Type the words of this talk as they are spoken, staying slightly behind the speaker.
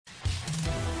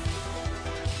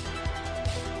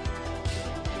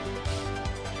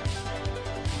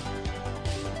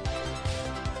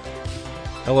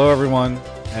Hello, everyone,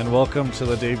 and welcome to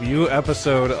the debut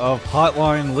episode of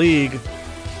Hotline League.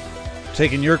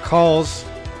 Taking your calls,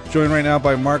 joined right now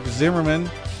by Mark Zimmerman.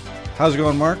 How's it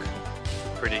going, Mark?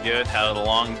 Pretty good. Had a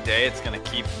long day. It's going to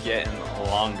keep getting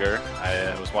longer.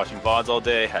 I was watching VODs all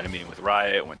day, had a meeting with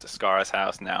Riot, went to Scar's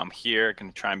house. Now I'm here.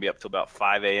 Going to try and be up till about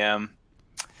 5 a.m.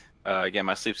 Again,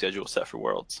 my sleep schedule is set for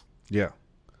Worlds. Yeah.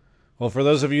 Well, for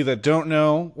those of you that don't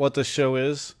know what this show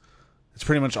is, it's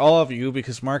pretty much all of you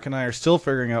because Mark and I are still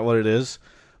figuring out what it is,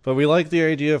 but we like the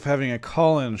idea of having a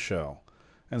call-in show.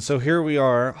 And so here we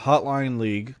are, Hotline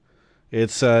League.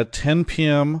 It's 10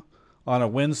 p.m. on a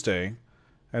Wednesday,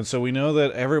 and so we know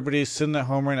that everybody's sitting at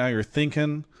home right now. You're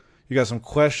thinking, you got some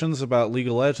questions about League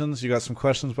of Legends, you got some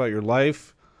questions about your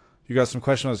life, you got some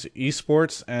questions about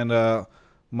esports, and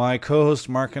my co-host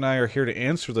Mark and I are here to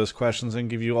answer those questions and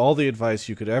give you all the advice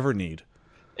you could ever need.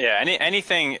 Yeah,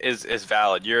 anything is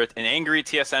valid. You're an angry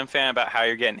TSM fan about how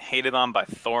you're getting hated on by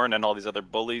Thorn and all these other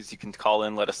bullies. You can call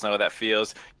in, let us know how that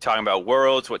feels. Talking about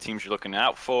Worlds, what teams you're looking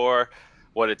out for,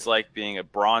 what it's like being a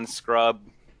bronze scrub.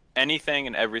 Anything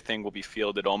and everything will be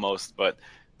fielded almost. But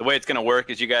the way it's going to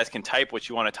work is you guys can type what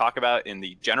you want to talk about in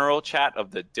the general chat of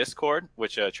the Discord,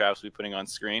 which Travis will be putting on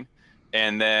screen.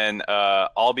 And then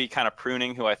I'll be kind of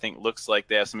pruning who I think looks like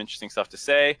they have some interesting stuff to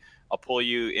say. I'll pull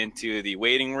you into the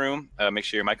waiting room, make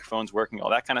sure your microphone's working, all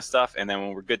that kind of stuff. And then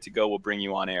when we're good to go, we'll bring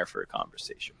you on air for a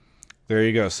conversation. There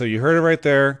you go. So you heard it right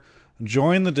there.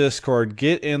 Join the Discord.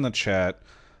 Get in the chat.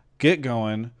 Get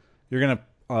going. You're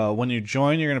gonna when you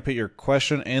join, you're gonna put your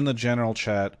question in the general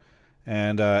chat,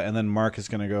 and then Mark is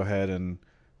gonna go ahead and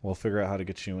we'll figure out how to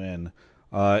get you in.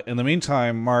 In the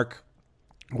meantime, Mark,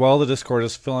 while the Discord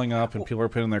is filling up and people are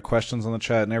putting their questions on the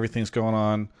chat and everything's going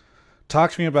on,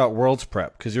 talk to me about Worlds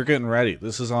Prep, because you're getting ready.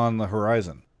 This is on the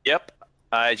horizon. Yep.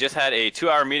 I just had a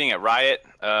 2-hour meeting at Riot,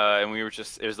 and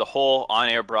it was the whole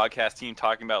on-air broadcast team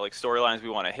talking about like storylines we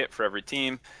want to hit for every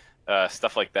team,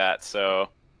 stuff like that. So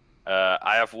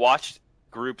I have watched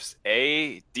groups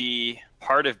A, D,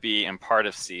 part of B, and part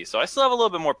of C. So I still have a little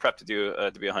bit more prep to do,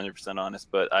 to be 100% honest,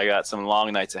 but I got some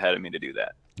long nights ahead of me to do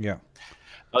that. Yeah.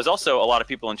 There's also a lot of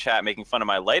people in chat making fun of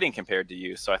my lighting compared to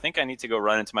you, so I think I need to go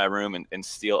run into my room and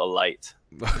steal a light.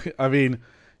 I mean,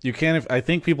 you can't. I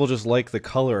think people just like the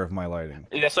color of my lighting.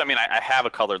 That's what I mean. I have a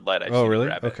colored light. I just Oh, need to really?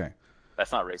 grab it. Okay.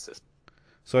 That's not racist.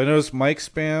 So I noticed Mike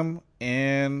Spam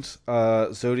and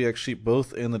Zodiac Sheep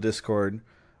both in the Discord,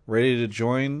 ready to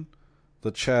join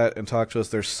the chat and talk to us.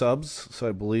 They're subs, so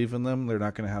I believe in them. They're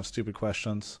not going to have stupid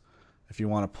questions. If you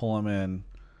want to pull them in.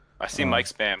 I see Mike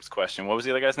Spam's question. What was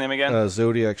the other guy's name again?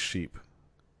 Zodiac Sheep.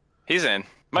 He's in.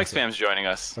 Mike Okay. Spam's joining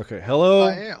us. Okay. Hello,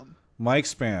 I am. Mike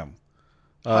Spam.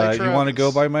 Hi, You want to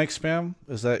go Travis. by Mike Spam?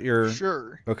 Is that your...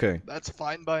 Sure. Okay. That's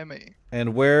fine by me.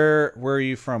 And where are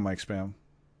you from, Mike Spam?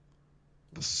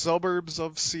 The suburbs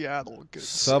of Seattle. Good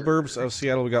Suburbs sir. of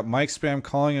Seattle. We got Mike Spam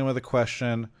calling in with a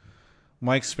question.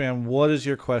 Mike Spam, what is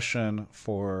your question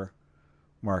for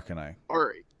Mark and I?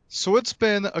 Alright. So it's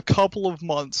been a couple of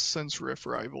months since Rift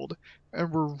Rivaled,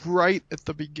 and we're right at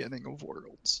the beginning of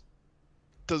Worlds.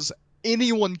 Does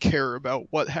anyone care about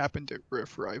what happened at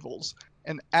Rift Rivals?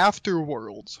 And after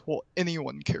Worlds, will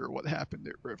anyone care what happened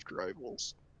at Rift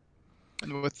Rivals?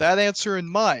 And with that answer in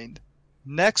mind,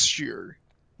 next year,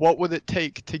 what would it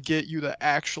take to get you to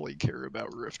actually care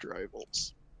about Rift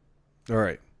Rivals? All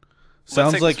right. Let's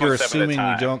Sounds take like this one you're step at a assuming you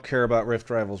time. don't care about Rift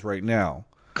Rivals right now.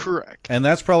 Correct. And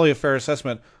that's probably a fair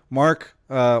assessment. Mark,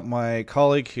 my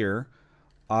colleague here,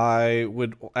 I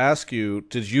would ask you,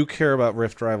 did you care about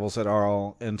Rift Rivals at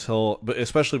all until,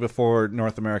 especially before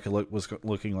North America was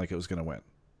looking like it was going to win?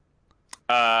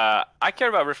 I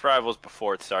cared about Rift Rivals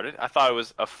before it started. I thought it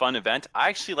was a fun event. I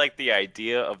actually liked the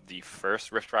idea of the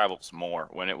first Rift Rivals more,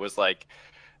 when it was like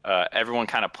everyone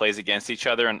kind of plays against each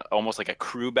other and almost like a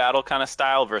crew battle kind of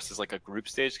style versus like a group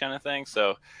stage kind of thing.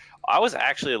 So I was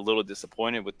actually a little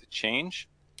disappointed with the change.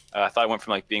 I thought it went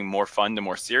from like being more fun to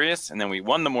more serious, and then we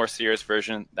won the more serious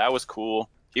version. That was cool.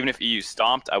 Even if EU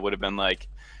stomped, I would have been like,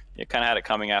 you kind of had it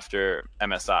coming after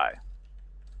MSI.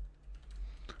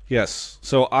 Yes.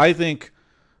 So I think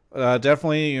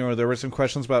definitely, there were some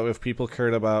questions about if people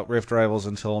cared about Rift Rivals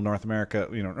until North America.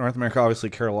 North America obviously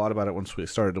cared a lot about it once we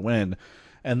started to win.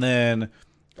 And then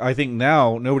I think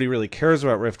now nobody really cares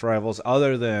about Rift Rivals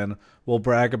other than we'll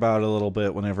brag about it a little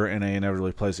bit whenever NA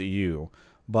inevitably plays EU.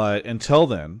 But until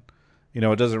then,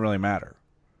 it doesn't really matter.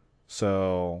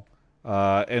 So,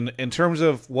 and in terms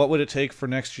of what would it take for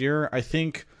next year, I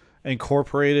think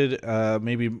incorporated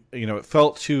maybe, it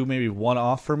felt too maybe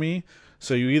one-off for me.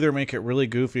 So you either make it really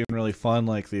goofy and really fun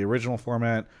like the original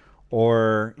format,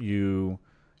 or you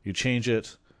change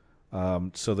it.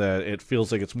 so that it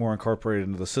feels like it's more incorporated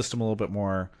into the system a little bit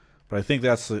more. But I think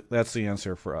that's the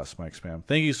answer for us, Mike Spam.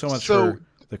 Thank you so much So, for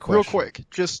the question. real quick,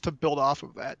 just to build off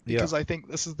of that, Yeah. because I think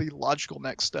this is the logical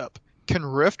next step. Can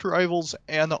Rift Rivals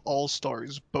and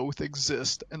All-Stars both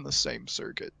exist in the same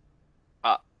circuit?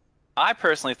 I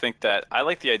personally think that I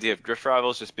like the idea of Rift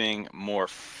Rivals just being more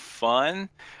fun.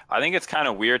 I think it's kind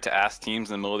of weird to ask teams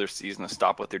in the middle of their season to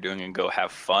stop what they're doing and go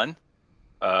have fun.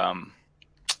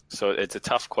 So it's a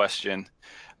tough question.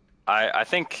 I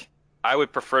think I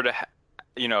would prefer to,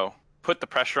 put the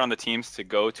pressure on the teams to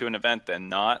go to an event than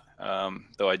not.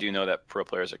 Though I do know that pro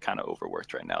players are kind of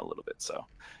overworked right now a little bit. So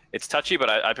it's touchy, but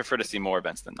I prefer to see more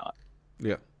events than not.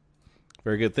 Yeah.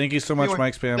 Very good. Thank you so much, Anyway,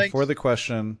 Mike Spam, thanks. for the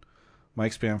question.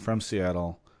 Mike Spam from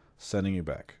Seattle, sending you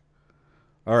back.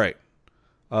 All right.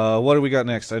 What do we got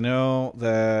next? I know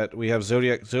that we have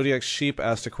Zodiac Sheep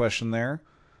asked a question there.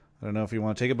 I don't know if you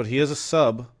want to take it, but he is a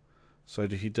sub, so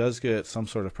he does get some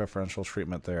sort of preferential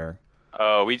treatment there.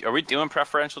 Oh, are we doing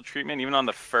preferential treatment even on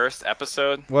the first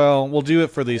episode? Well, we'll do it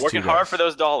for these Working two guys. hard for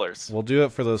those dollars. We'll do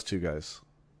it for those two guys.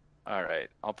 All right,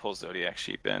 I'll pull Zodiac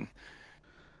Sheep in.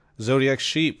 Zodiac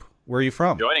Sheep, where are you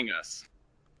from? Joining us.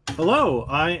 Hello,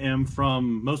 I am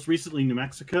from most recently New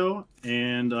Mexico,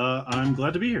 and I'm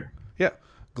glad to be here. Yeah,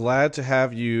 glad to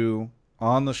have you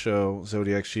on the show,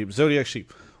 Zodiac Sheep. Zodiac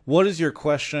Sheep, what is your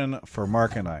question for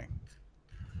Mark and I?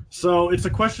 So it's a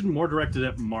question more directed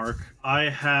at Mark. I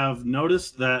have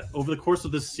noticed that over the course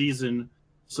of this season,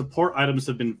 support items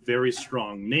have been very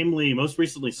strong, namely most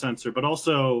recently Censor, but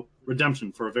also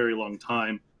Redemption for a very long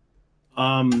time.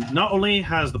 Not only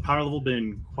has the power level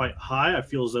been quite high, I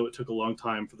feel as though it took a long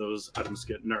time for those items to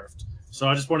get nerfed. So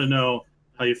I just want to know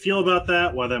how you feel about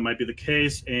that, why that might be the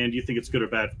case, and do you think it's good or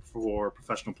bad for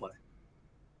professional play?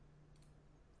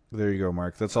 There you go,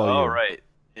 Mark. That's all you. All right.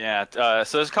 Yeah.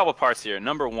 So there's a couple parts here.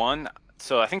 Number one,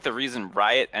 so I think the reason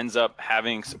Riot ends up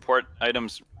having support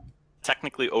items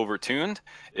technically overtuned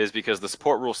is because the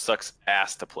support rule sucks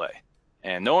ass to play.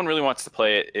 And no one really wants to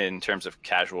play it in terms of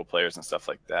casual players and stuff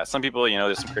like that. Some people,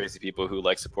 there's some crazy people who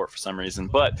like support for some reason,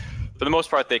 but for the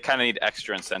most part, they kind of need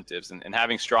extra incentives. And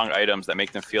having strong items that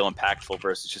make them feel impactful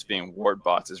versus just being ward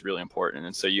bots is really important.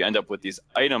 And so you end up with these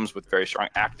items with very strong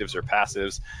actives or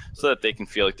passives so that they can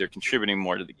feel like they're contributing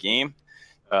more to the game.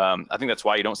 I think that's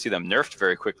why you don't see them nerfed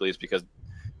very quickly, is because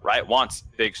Riot wants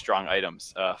big, strong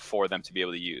items for them to be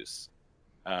able to use.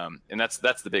 And that's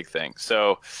the big thing.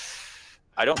 So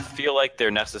I don't feel like they're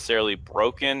necessarily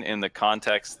broken in the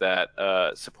context that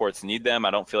supports need them.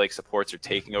 I don't feel like supports are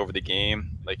taking over the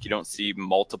game. Like, you don't see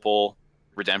multiple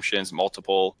redemptions,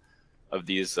 multiple of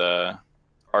these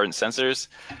ardent censors.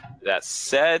 That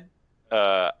said,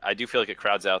 I do feel like it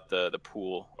crowds out the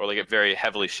pool, or like it very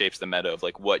heavily shapes the meta of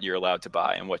like what you're allowed to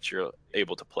buy and what you're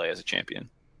able to play as a champion.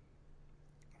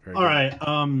 All right.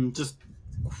 Just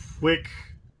quick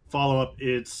follow-up.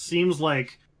 It seems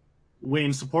like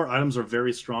when support items are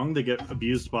very strong, they get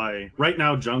abused by, right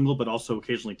now, jungle, but also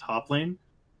occasionally top lane.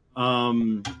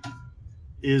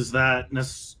 Is that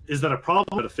a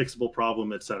problem, a fixable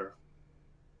problem, etc.?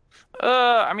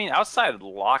 I mean, outside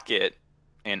Locket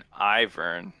and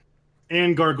Ivern.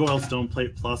 And Gargoyle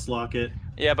Stoneplate plus Locket.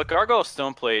 Yeah, but Gargoyle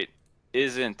Stoneplate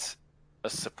isn't a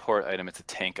support item, it's a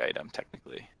tank item,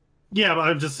 technically. Yeah, but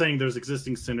I'm just saying there's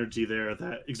existing synergy there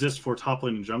that exists for top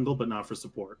lane and jungle, but not for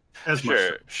support.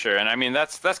 Sure. And I mean,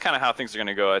 that's kind of how things are going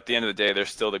to go. At the end of the day, there's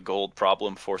still the gold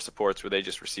problem for supports where they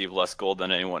just receive less gold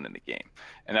than anyone in the game.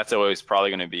 And that's always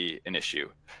probably going to be an issue.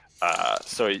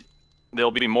 So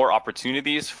there'll be more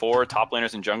opportunities for top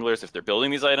laners and junglers if they're building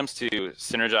these items to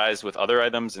synergize with other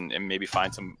items and maybe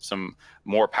find some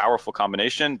more powerful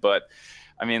combination. But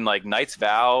I mean, like Knight's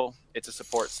Vow, it's a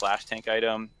support / tank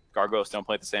item. Gargoyle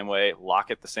Stoneplate the same way,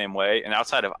 Locket the same way, and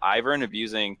outside of Ivern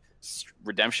abusing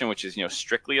Redemption, which is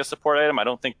strictly a support item, I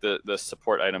don't think the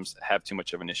support items have too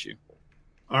much of an issue.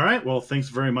 All right, well, thanks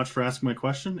very much for asking my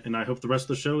question, and I hope the rest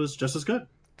of the show is just as good.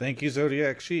 Thank you,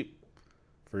 Zodiac Sheep,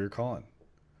 for your calling.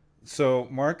 So,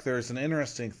 Mark, there's an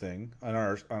interesting thing on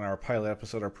our pilot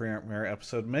episode, our premiere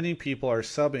episode. Many people are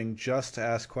subbing just to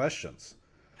ask questions.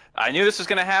 I knew this was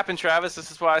going to happen, Travis.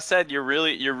 This is why I said you're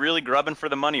really grubbing for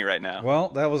the money right now. Well,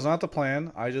 that was not the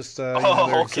plan. I just they're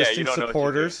okay. existing You don't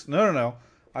supporters. No.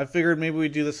 I figured maybe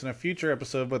we'd do this in a future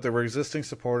episode, but there were existing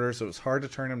supporters, so it was hard to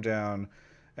turn them down.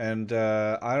 And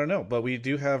I don't know, but we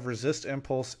do have Resist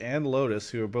Impulse and Lotus,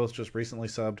 who are both just recently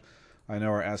subbed. I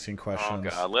know are asking questions. Oh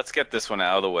God, let's get this one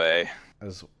out of the way.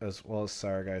 As well as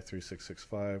Saraguy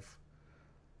 3665.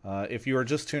 If you are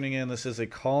just tuning in, this is a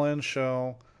call-in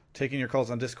show. Taking your calls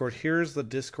on Discord. Here's the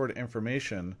Discord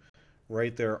information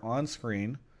right there on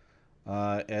screen.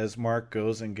 as Mark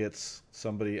goes and gets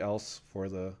somebody else for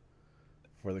the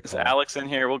Is call. Alex in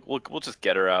here? We'll just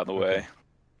get her out of the way. Okay.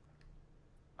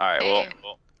 All right. Hey.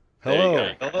 Well, there you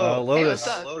Hello, go. Hey, Lotus. what's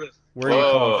up? Where are you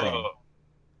calling Whoa. from?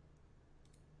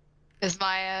 Is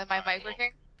my mic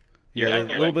working? Yeah, Yeah, there's a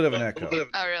you're little like- bit of an echo.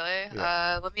 Oh, really?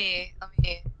 Yeah. Let me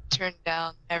turn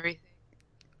down everything.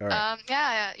 All right.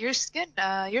 Yeah, your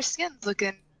skin's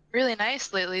looking really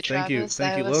nice lately, Thank you, Travis.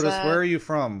 thank I you, was, Lotus. Where are you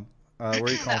from? Where are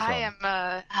you calling from?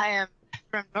 I am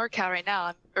from NorCal right now.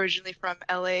 I'm originally from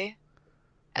LA.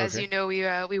 As Okay. you know,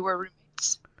 we were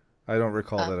roommates. I don't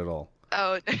recall that at all.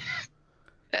 Oh,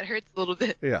 that hurts a little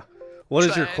bit. Yeah. What is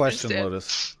But your I question, understand.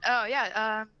 Lotus? Oh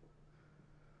yeah. What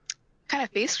kind of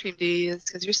face cream do you use?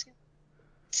 Because your skin.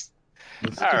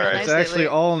 All right. It's nice actually lately.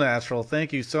 all natural.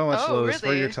 Thank you so much, Oh, Lotus, for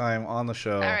really? your time on the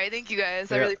show. All right, thank you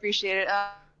guys. I Yeah. really appreciate it.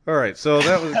 All right, so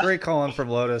that was a great call in from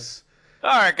Lotus. All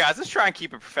right, guys. Let's try and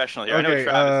keep it professional here. I know Okay,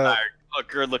 Travis and I are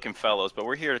good-looking fellows, but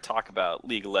we're here to talk about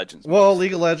League of Legends. Well,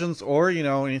 League of Legends, or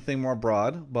anything more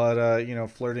broad, but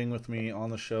flirting with me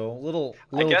on the show, little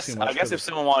too much. I guess if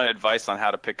someone wanted advice on how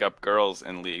to pick up girls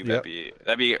in League, Yep.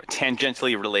 that'd be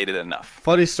tangentially related enough.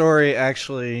 Funny story,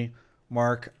 actually,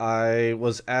 Mark. I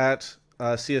was at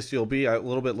CSULB a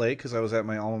little bit late because I was at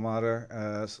my alma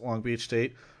mater, Long Beach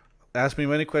State. Asked me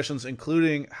many questions,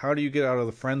 including how do you get out of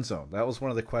the friend zone? That was one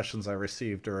of the questions I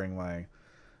received during my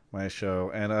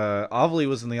show. And Avli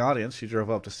was in the audience. She drove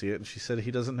up to see it, and she said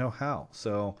he doesn't know how.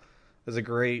 So it was a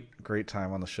great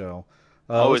time on the show.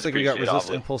 Always Looks like we got appreciate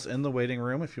Resist Avli. Impulse in the waiting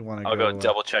room if you want to I'll go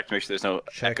double check to make sure there's no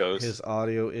check echoes. his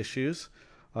audio issues.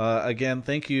 Again,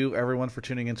 thank you everyone for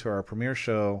tuning into our premiere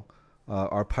show,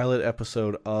 our pilot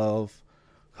episode of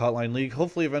Hotline League.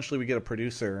 Hopefully, eventually we get a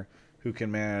producer who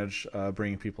can manage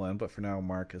bringing people in. But for now,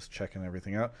 Mark is checking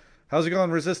everything out. How's it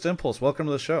going, Resist Impulse? Welcome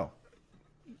to the show.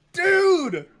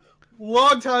 Dude!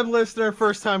 Long-time listener,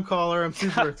 first-time caller. I'm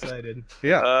super excited.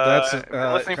 Yeah, that's listening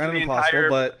kind for of the impossible, entire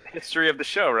but history of the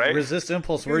show, right? Resist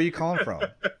Impulse, where are you calling from?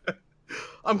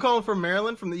 I'm calling from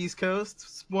Maryland, from the East Coast.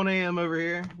 It's 1 a.m. over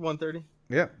here, 1:30.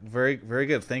 Yeah, very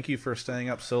good. Thank you for staying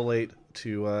up so late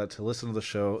to listen to the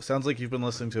show. Sounds like you've been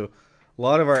listening to a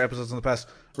lot of our episodes in the past.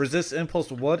 Resist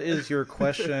Impulse, what is your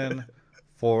question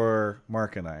for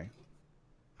Mark and I?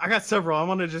 I got several. I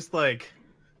want to just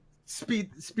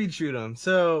speed shoot them.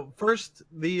 So first,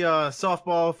 the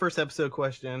softball first episode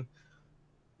question.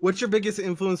 What's your biggest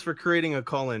influence for creating a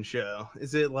call-in show?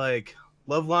 Is it like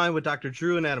Loveline with Dr.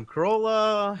 Drew and Adam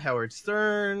Carolla, Howard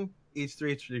Stern,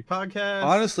 H3H3 podcast?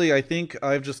 Honestly, I think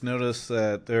I've just noticed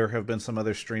that there have been some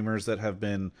other streamers that have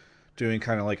been doing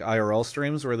kind of like IRL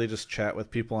streams where they just chat with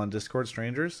people on Discord,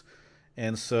 strangers.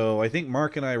 And so I think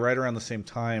Mark and I, right around the same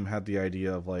time, had the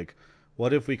idea of like,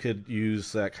 what if we could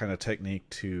use that kind of technique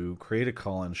to create a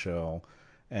call-in show?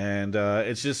 And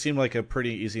it just seemed like a pretty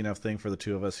easy enough thing for the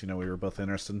two of us. We were both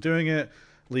interested in doing it.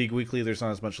 League Weekly, there's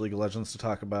not as much League of Legends to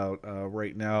talk about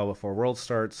right now before World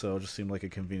starts, so it just seemed like a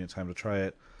convenient time to try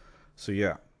it. So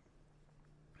yeah.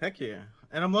 Heck yeah.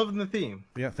 And I'm loving the theme.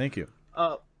 Yeah, thank you.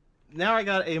 Now I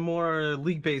got a more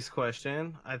league-based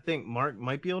question. I think Mark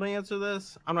might be able to answer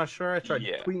this. I'm not sure. I tried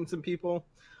tweeting some people.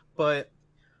 But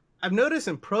I've noticed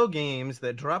in pro games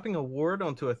that dropping a ward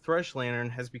onto a Thresh Lantern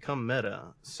has become meta.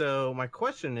 So my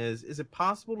question is it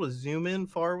possible to zoom in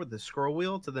far with the scroll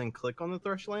wheel to then click on the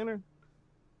Thresh Lantern?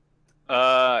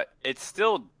 It's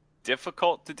still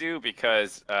difficult to do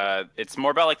because it's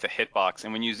more about like the hitbox.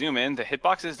 And when you zoom in, the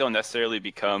hitboxes don't necessarily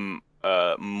become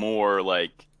more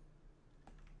like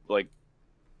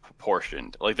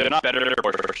proportioned. Like they're not better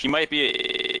proportioned. You might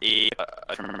be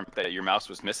that your mouse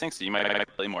was missing, so you might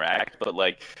play more act. But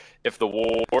like if the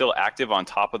ward is still active on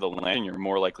top of the lane, you're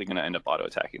more likely going to end up auto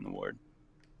attacking the ward.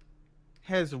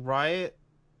 Has Riot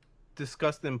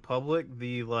discussed in public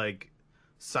the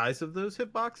size of those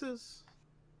hitboxes?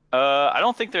 I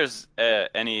don't think there's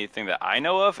anything that I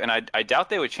know of, and I doubt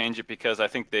they would change it because I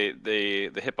think the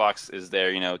hitbox is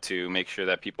there, to make sure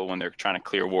that people, when they're trying to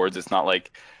clear wards, it's not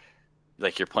like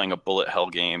you're playing a bullet hell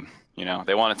game.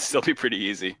 They want it to still be pretty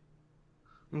easy.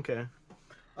 Okay.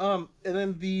 And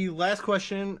then the last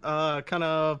question, kind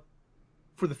of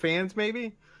for the fans,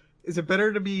 maybe, is it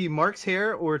better to be Mark's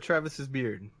hair or Travis's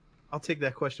beard? I'll take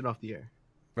that question off the air.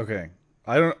 Okay.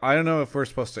 I don't know if we're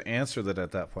supposed to answer that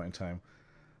at that point in time.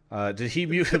 Did he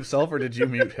mute himself or did you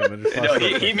mute him? No,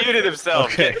 he muted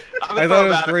himself. Okay. I thought it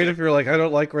was great if you're like, I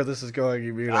don't like where this is going,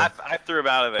 you mute him. I threw him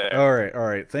out of there. All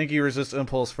right. Thank you, Resist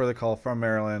Impulse, for the call from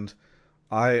Maryland.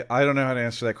 I don't know how to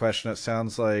answer that question. It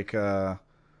sounds like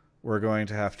we're going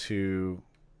to have to,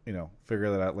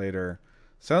 figure that out later.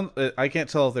 I can't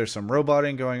tell if there's some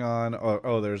roboting going on.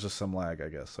 Oh, there's just some lag, I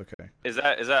guess. Okay. Is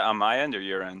that on my end or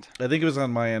your end? I think it was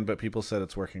on my end, but people said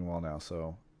it's working well now.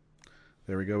 So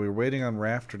there we go. We were waiting on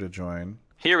Rafter to join.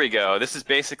 Here we go. This is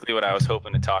basically what I was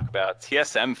hoping to talk about.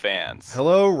 TSM fans.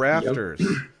 Hello, Rafters. Yep.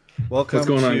 Welcome What's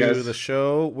going on, to guys? the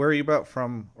show. Where are you about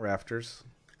from, Rafters?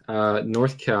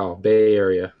 North Cal, Bay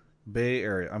Area. Bay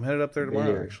Area. I'm headed up there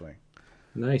tomorrow, actually.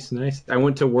 Nice. I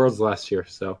went to Worlds last year,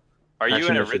 so. Are you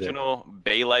an original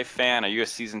Bay Life fan? Are you a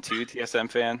Season 2 TSM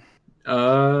fan?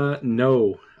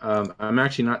 No. I'm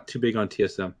actually not too big on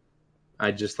TSM. I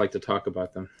just like to talk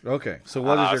about them. Okay, so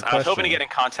what is your question? I was hoping to get in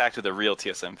contact with a real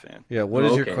TSM fan. Yeah, what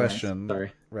is your question, nice.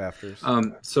 Sorry. Rafters?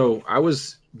 So I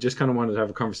was just kind of wanted to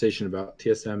have a conversation about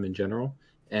TSM in general,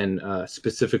 and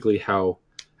specifically how,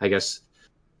 I guess,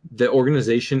 the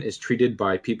organization is treated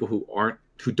by people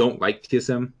who don't like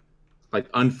TSM, like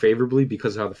unfavorably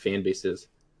because of how the fan base is.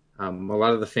 A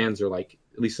lot of the fans are like,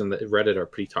 at least on the Reddit, are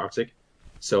pretty toxic.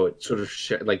 So it sort of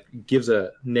gives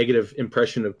a negative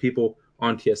impression of people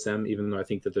on TSM, even though I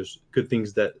think that there's good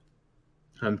things that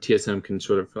TSM can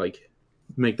sort of like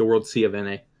make the world see of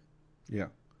NA. Yeah.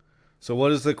 So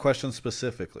what is the question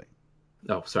specifically?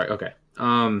 Oh, sorry. Okay.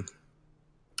 I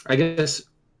guess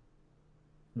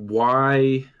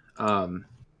why,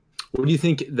 what do you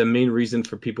think the main reason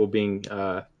for people being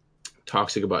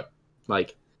toxic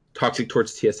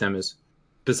towards TSM is,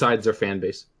 besides their fan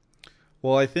base?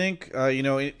 Well, I think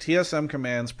TSM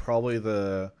commands probably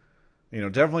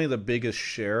definitely the biggest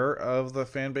share of the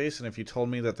fan base, and if you told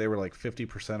me that they were like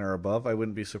 50% or above, I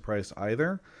wouldn't be surprised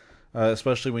either,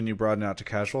 especially when you broaden out to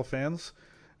casual fans.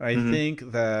 I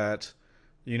think that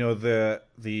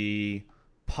the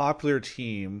popular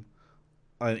team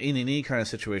in any kind of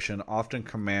situation often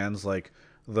commands like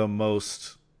the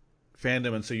most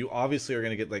fandom, and so you obviously are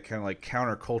going to get like kind of like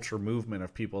counterculture movement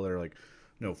of people that are like,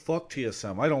 no, fuck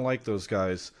TSM, I don't like those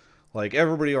guys. Like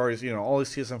everybody always, all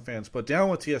these TSM fans, but down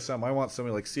with TSM, I want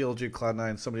somebody like CLG,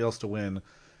 Cloud9, somebody else to win.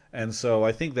 And so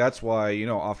I think that's why,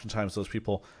 oftentimes those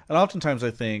people, and oftentimes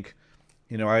I think,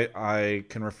 I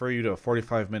can refer you to a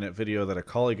 45-minute video that a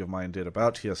colleague of mine did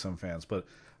about TSM fans, but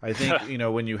I think,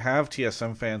 when you have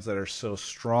TSM fans that are so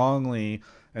strongly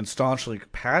and staunchly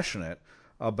passionate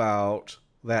about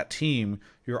that team,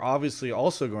 you're obviously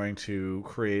also going to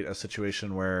create a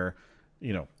situation where,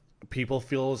 people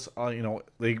feel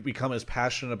they become as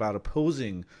passionate about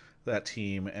opposing that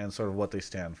team and sort of what they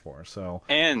stand for. So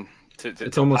and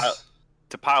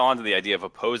to pile onto the idea of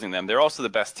opposing them, they're also the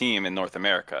best team in North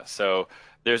America. So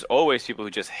there's always people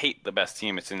who just hate the best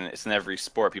team. It's in every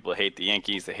sport. People hate the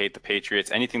Yankees, they hate the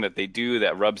Patriots. Anything that they do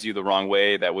that rubs you the wrong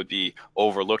way, that would be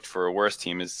overlooked for a worse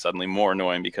team, is suddenly more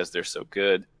annoying because they're so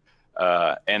good.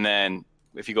 And then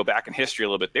if you go back in history a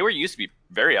little bit, they used to be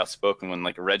very outspoken when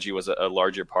like Reggie was a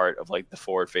larger part of like the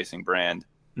forward-facing brand.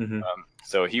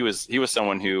 So he was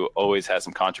someone who always had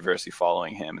some controversy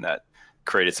following him, and that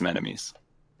created some enemies.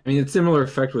 I mean, it's similar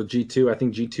effect with G2. I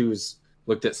think G2 is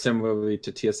looked at similarly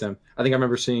to TSM. I think I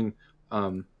remember seeing,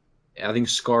 I think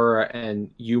Skara and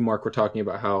you, Mark, were talking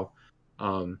about how,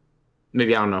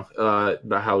 maybe, I don't know,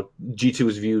 about how G2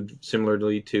 is viewed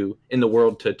similarly in the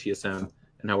world to TSM,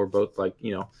 and how we're both like,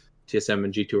 TSM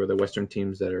and G2 are the Western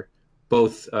teams that are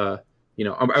both, about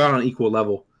on an equal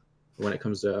level when it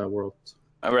comes to Worlds.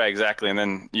 Oh, right, exactly. And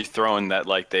then you throw in that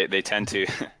like they tend to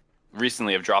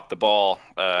recently have dropped the ball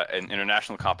in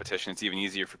international competition. It's even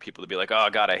easier for people to be like, oh,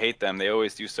 God, I hate them. They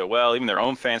always do so well. Even their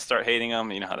own fans start hating them.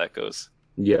 You know how that goes.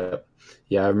 Yeah.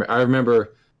 I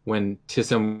remember when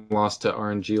TSM lost to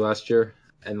RNG last year,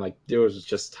 and like it was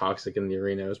just toxic in the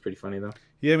arena. It was pretty funny, though.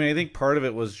 Yeah, I mean, I think part of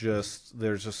it was just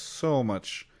there's just so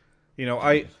much.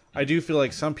 I do feel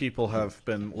like some people have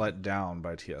been let down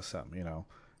by TSM,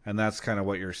 and that's kind of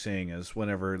what you're seeing is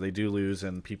whenever they do lose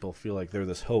and people feel like they're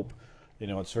this hope,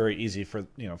 it's very easy for,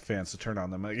 fans to turn on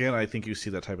them. Again, I think you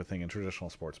see that type of thing in traditional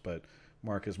sports, but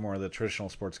Mark is more the traditional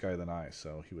sports guy than I,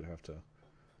 so he would have to.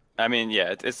 I mean,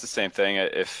 yeah, it's the same thing.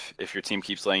 If your team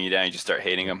keeps laying you down, you just start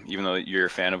hating them, even though you're a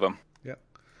fan of them. Yeah.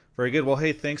 Very good. Well,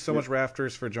 hey, thanks so much,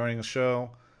 Rafters, for joining the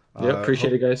show. Yeah,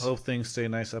 appreciate it, guys. Hope things stay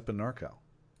nice up in NorCal.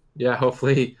 Yeah,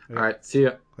 hopefully. Yeah. All right, see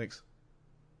ya. Thanks.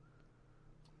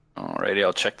 Alrighty,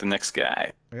 I'll check the next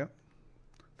guy. Yeah.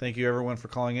 Thank you, everyone, for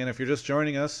calling in. If you're just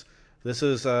joining us, this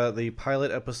is the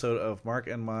pilot episode of Mark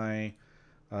and my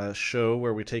show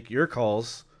where we take your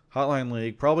calls. Hotline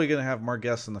League. Probably going to have more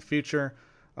guests in the future.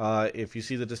 If you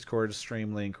see the Discord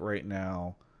stream link right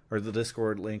now, or the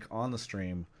Discord link on the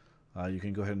stream, you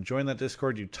can go ahead and join that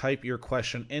Discord. You type your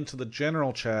question into the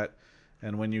general chat,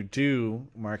 and when you do,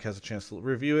 Mark has a chance to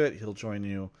review it. He'll join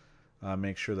you,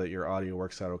 make sure that your audio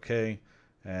works out okay,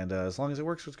 And as long as it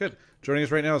works, it's good. Joining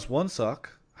us right now is One Suck.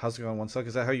 How's it going, One Suck?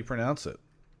 Is that how you pronounce it?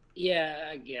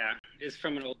 Yeah. It's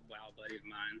from an old WoW buddy of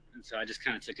mine, and so I just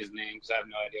kind of took his name because I have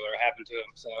no idea what happened to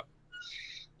him. So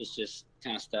it's just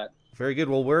kind of stuck. Very good.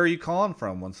 Well, where are you calling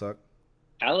from, One Suck?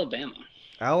 Alabama.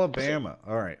 Alabama.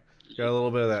 All right. Got a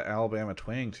little bit of that Alabama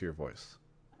twang to your voice.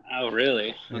 Oh,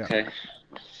 really? Yeah. Okay.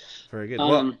 Very good.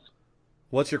 Well,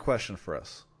 what's your question for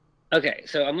us? Okay,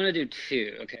 so I'm gonna do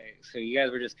two. Okay, so you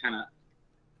guys were just kind of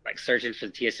like searching for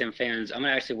the TSM fans. I'm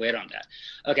gonna actually wait on that.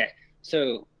 Okay,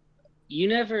 so we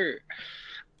never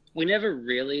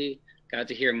really got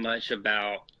to hear much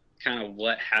about kind of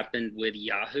what happened with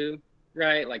Yahoo,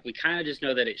 right? Like we kind of just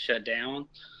know that it shut down.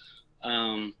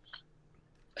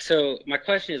 So my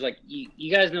question is like,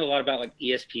 you guys know a lot about like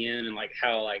ESPN and like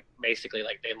how like basically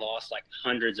like they lost like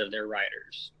hundreds of their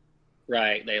writers,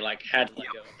 right? They like had to let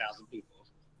go 1,000 people.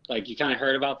 Like you kind of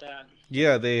heard about that?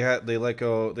 Yeah, they let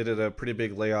go. They did a pretty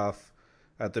big layoff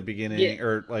at the beginning,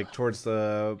 or like towards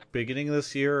the beginning of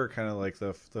this year, or kind of like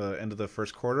the end of the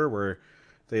first quarter, where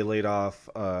they laid off.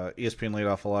 ESPN laid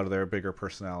off a lot of their bigger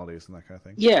personalities and that kind of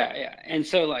thing. Yeah. And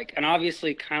so like, and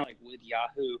obviously, kind of like with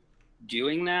Yahoo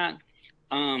doing that,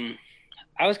 I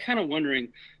was kind of wondering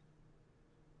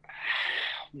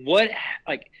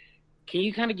can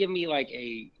you kind of give me like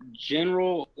a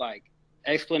general like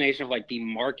explanation of like the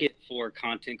market for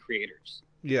content creators?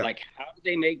 Yeah. Like how do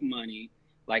they make money?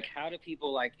 Like how do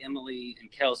people like Emily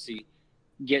and Kelsey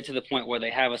get to the point where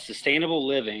they have a sustainable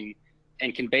living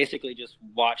and can basically just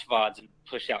watch VODs and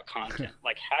push out content?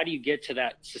 Like how do you get to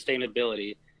that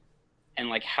sustainability? And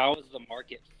like how is the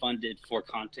market funded for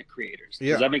content creators?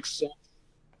 Yeah. Does that make sense?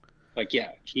 Like, yeah,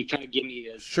 can you kind of give me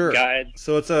a Sure. guide?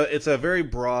 So it's a very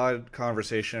broad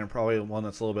conversation and probably one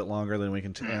that's a little bit longer than we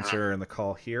can answer in the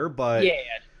call here. But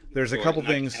there's a couple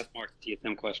things. Ask Mark the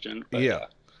TSM question. Yeah.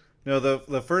 No,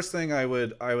 the first thing I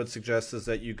would suggest is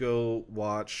that you go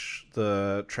watch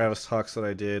the Travis talks that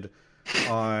I did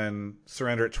on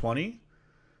Surrender at 20.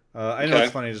 I know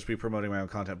it's funny to just be promoting my own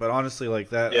content, but honestly, like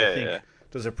that, I think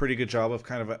does a pretty good job of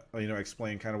kind of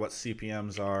explain kind of what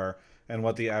CPMs are and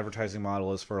what the advertising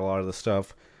model is for a lot of the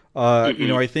stuff.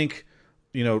 I think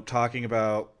talking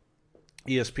about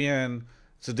ESPN,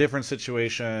 it's a different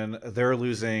situation. They're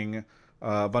losing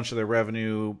a bunch of their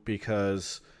revenue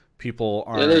because people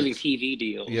aren't. They're losing TV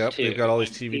deals. Yep, too. They've got all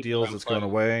these TV deals that's going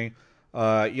away.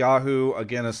 Yahoo,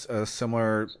 again, is a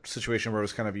similar situation where it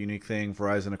was kind of a unique thing.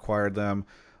 Verizon acquired them.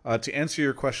 To answer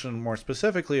your question more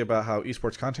specifically about how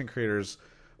esports content creators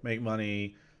make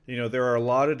money, there are a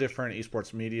lot of different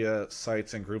esports media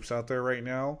sites and groups out there right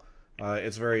now.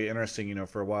 It's very interesting.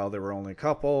 For a while there were only a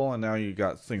couple, and now you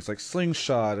got things like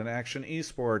Slingshot and Action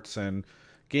Esports and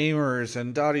Gamers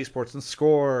and Dot Esports and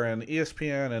Score and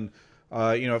ESPN. And,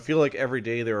 I feel like every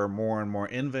day there are more and more.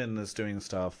 Invin is doing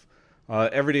stuff.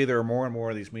 Every day there are more and more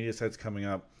of these media sites coming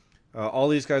up. All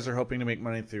these guys are hoping to make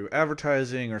money through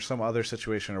advertising or some other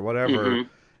situation or whatever.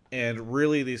 And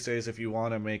really these days, if you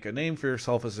want to make a name for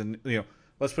yourself as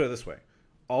let's put it this way.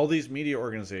 All these media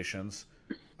organizations,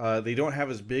 they don't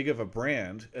have as big of a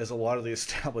brand as a lot of the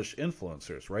established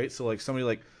influencers, right? So like somebody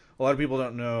like a lot of people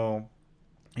don't know,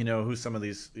 who some of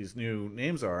these new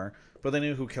names are, but they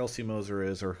knew who Kelsey Moser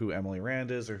is or who Emily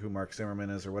Rand is or who Mark Zimmerman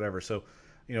is or whatever. So,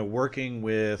 working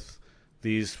with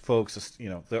these folks,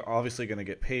 they're obviously going to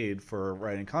get paid for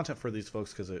writing content for these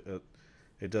folks because it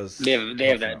does. They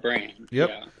have that brand. Yep.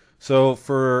 Yeah. So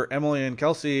for Emily and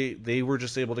Kelsey, they were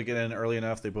just able to get in early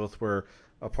enough. They both were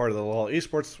a part of the LOL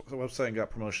Esports website and got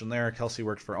promotion there. Kelsey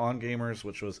worked for On Gamers,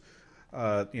 which was,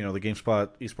 the GameSpot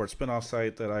esports spinoff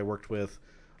site that I worked with.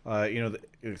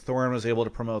 Thorin was able to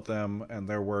promote them and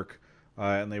their work,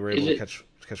 and they were able to catch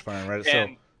fire on Reddit.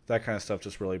 So that kind of stuff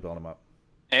just really built them up.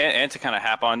 And to kind of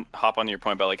hop on your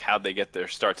point about like how they get their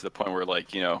start to the point where like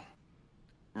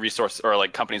resource or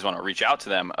like companies want to reach out to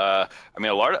them. A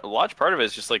large part of it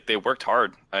is just like they worked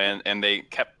hard and they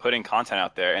kept putting content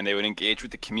out there and they would engage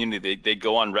with the community. They'd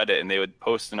go on Reddit and they would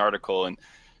post an article and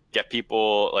get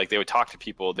people, like they would talk to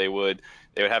people. They would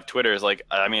have Twitters. Like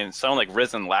someone like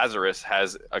Risen Lazarus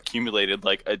has accumulated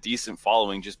like a decent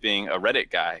following just being a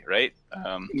Reddit guy, right?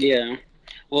 Yeah.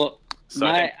 Well, so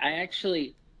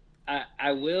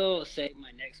I will say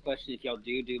my next question, if y'all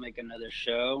do make another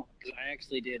show, because I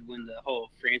actually did when the whole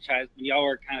franchise, when y'all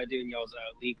were kind of doing y'all's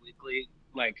League Weekly,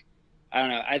 like, I don't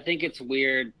know, I think it's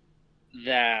weird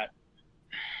that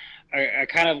I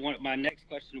kind of want, my next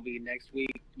question will be next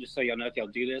week, just so y'all know if y'all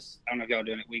do this, I don't know if y'all are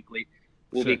doing it weekly,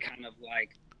 will be kind of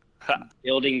like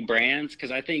building brands,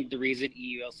 because I think the reason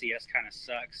EULCS kind of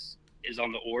sucks is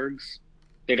on the orgs.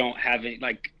 They don't have any,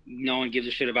 like, no one gives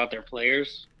a shit about their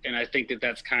players. And I think that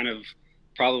that's kind of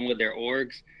problem with their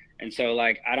orgs. And so,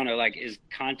 like, I don't know, like, is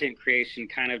content creation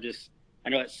kind of just, I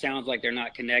know it sounds like they're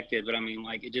not connected, but I mean,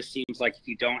 like, it just seems like if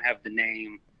you don't have the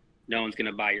name, no one's going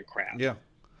to buy your crap. Yeah.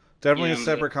 Definitely You a know,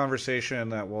 separate conversation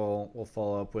that we'll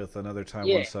follow up with another time.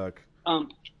 Yeah. One sec.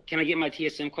 Can I get my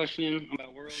TSM question in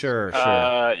about Worlds? Sure,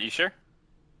 sure. You sure?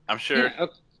 I'm sure. Yeah,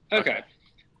 okay.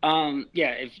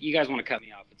 Yeah, if you guys want to cut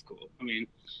me off, it's cool. I mean,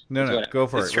 No, it's whatever. go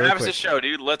for It's it. Really Travis's quick. show,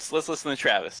 dude. Let's listen to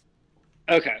Travis.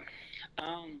 Okay.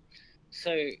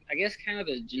 So I guess kind of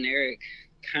the generic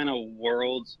kind of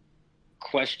Worlds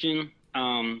question.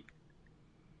 Actually,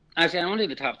 I want to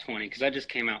do the top 20 because that just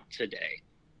came out today.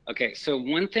 Okay, so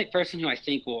one person who I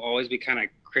think will always be kind of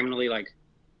criminally like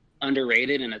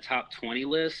underrated in a top 20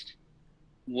 list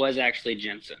was actually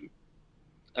Jensen.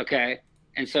 Okay,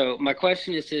 and so my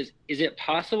question is it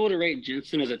possible to rate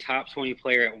Jensen as a top 20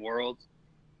 player at Worlds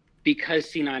because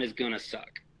C9 is gonna suck?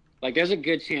 Like, there's a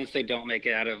good chance they don't make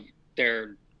it out of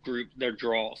their group, their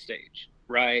draw stage,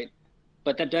 right?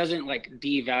 But that doesn't like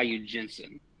devalue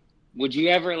Jensen. Would you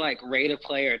ever like rate a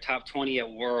player top 20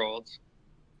 at Worlds,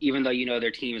 even though you know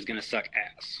their team is gonna suck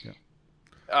ass? Yeah.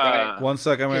 Right. One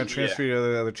sec, I'm going to Yeah. transfer you to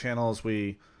the other channel as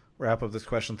we wrap up this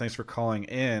question. Thanks for calling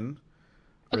in.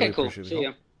 Really Okay, cool. appreciate the See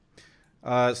help.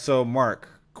 ya. So, Mark,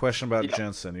 question about Yeah.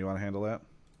 Jensen. You want to handle that?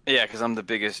 Yeah, because I'm the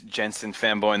biggest Jensen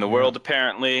fanboy in the world,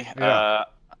 apparently. Yeah.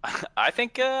 I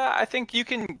think you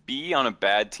can be on a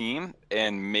bad team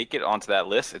and make it onto that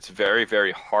list. It's very,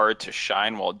 very hard to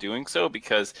shine while doing so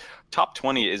because top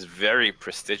 20 is very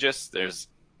prestigious. There's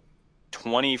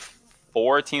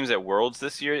 24 teams at Worlds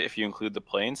this year, if you include the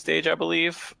playing stage, I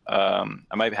believe. I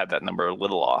might have that number a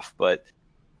little off, but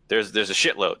there's a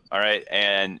shitload, all right?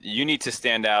 And you need to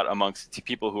stand out amongst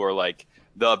people who are like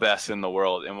the best in the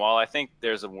world. And while I think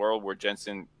there's a world where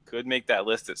Jensen could make that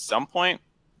list at some point,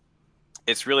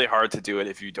 it's really hard to do it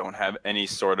if you don't have any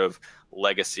sort of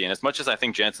legacy. And as much as I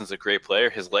think Jensen's a great player,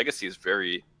 his legacy is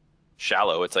very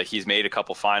shallow. It's like he's made a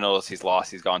couple finals, he's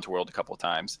lost, he's gone to World a couple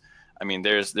times. I mean,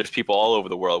 there's people all over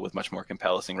the world with much more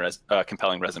compelling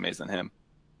resumes than him.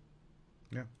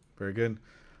 Yeah, very good.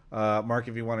 Mark,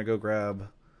 if you want to go grab...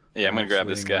 Yeah, I'm going to grab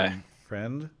this guy.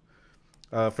 Friend.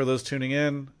 For those tuning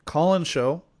in, call-in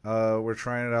show. We're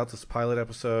trying it out, this pilot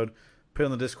episode. Put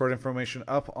in the Discord information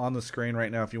up on the screen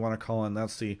right now if you want to call in.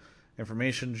 That's the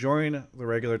information. Join the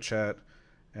regular chat,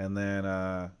 and then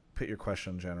put your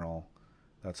question in general.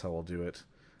 That's how we'll do it.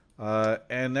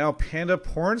 And now Panda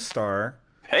Pornstar.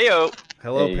 Heyo.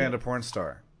 Hello, Hey. Panda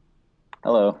Pornstar.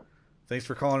 Hello. Thanks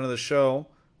for calling to the show.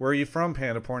 Where are you from,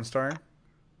 Panda Pornstar?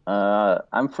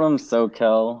 I'm from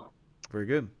SoCal. Very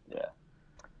good. Yeah.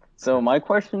 So my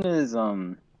question is,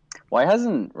 why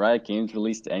hasn't Riot Games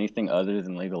released anything other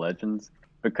than League of Legends?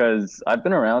 Because I've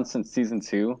been around since season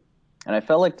 2, and I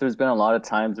felt like there's been a lot of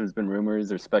times there's been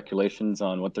rumors or speculations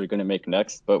on what they're going to make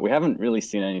next, but we haven't really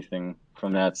seen anything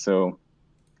from that. So,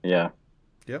 yeah.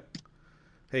 Yep.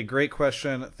 Hey, great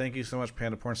question. Thank you so much,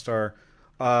 Panda Pornstar.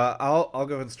 I'll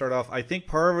go ahead and start off. I think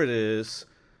part of it is,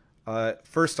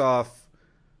 first off,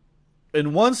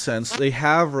 in one sense, they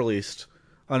have released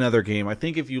another game. I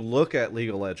think if you look at League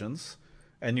of Legends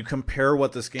and you compare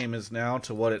what this game is now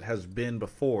to what it has been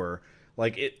before,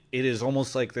 like it is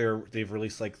almost like they've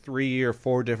released like 3 or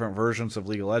 4 different versions of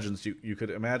League of Legends. You could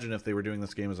imagine if they were doing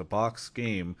this game as a box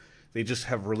game, they just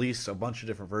have released a bunch of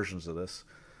different versions of this.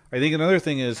 I think another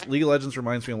thing is League of Legends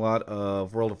reminds me a lot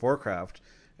of World of Warcraft,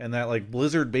 and that like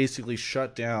Blizzard basically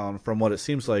shut down, from what it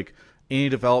seems like, any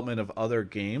development of other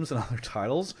games and other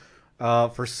titles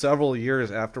for several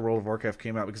years after World of Warcraft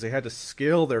came out, because they had to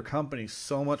scale their company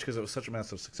so much because it was such a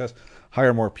massive success,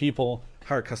 hire more people,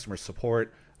 hire customer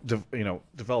support,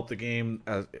 develop the game,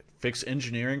 fix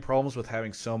engineering problems with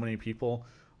having so many people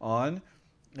on.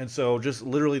 And so just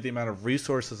literally the amount of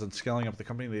resources and scaling up the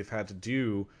company they've had to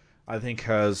do, I think,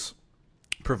 has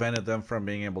prevented them from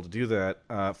being able to do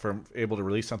that, from able to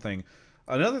release something.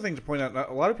 Another thing to point out,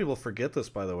 a lot of people forget this,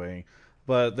 by the way,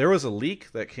 but there was a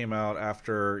leak that came out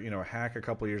after a hack a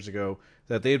couple years ago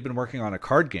that they had been working on a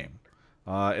card game,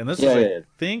 and this I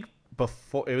think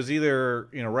before, it was either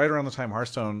right around the time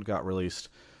Hearthstone got released,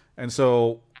 and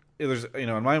so there's in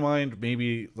my mind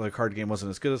maybe the card game wasn't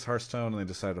as good as Hearthstone and they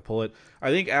decided to pull it. I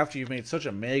think after you've made such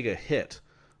a mega hit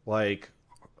like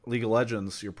League of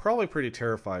Legends, you're probably pretty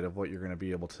terrified of what you're going to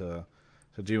be able to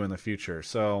do in the future.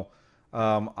 So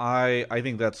I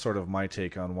think that's sort of my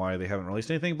take on why they haven't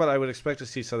released anything, but I would expect to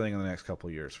see something in the next couple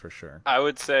of years for sure. I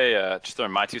would say, just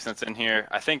throwing my 2 cents in here,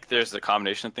 I think there's a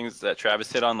combination of things that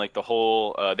Travis hit on, like the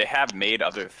whole, they have made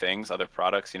other things, other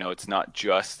products. You know, it's not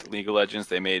just League of Legends.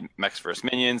 They made Mechs vs.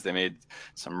 Minions. They made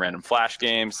some random Flash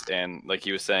games. And like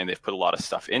he was saying, they've put a lot of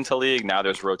stuff into League. Now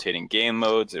there's rotating game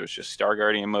modes. There was just Star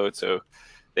Guardian mode. So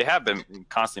they have been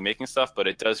constantly making stuff, but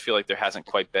it does feel like there hasn't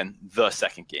quite been the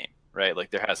second game, right?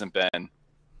 Like there hasn't been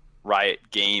Riot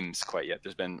games quite yet.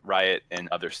 There's been Riot and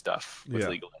other stuff with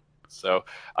League of Legends. So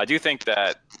I do think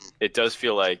that it does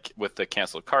feel like with the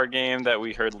canceled card game that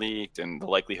we heard leaked and the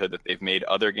likelihood that they've made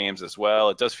other games as well,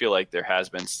 it does feel like there has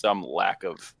been some lack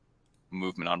of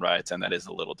movement on Riot's end. That is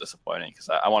a little disappointing because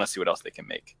I want to see what else they can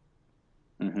make.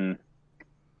 Mm-hmm.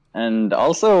 And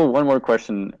also one more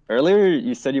question. Earlier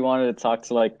you said you wanted to talk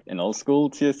to like an old school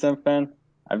TSM fan.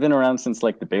 I've been around since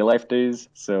like the Bay Life days.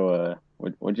 So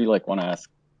what do you like want to ask?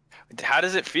 How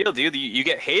does it feel, dude? You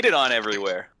get hated on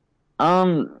everywhere.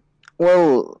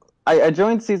 Well, I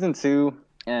joined season 2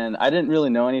 and I didn't really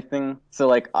know anything. So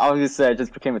like obviously I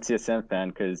just became a TSM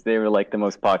fan because they were like the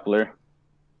most popular.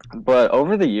 But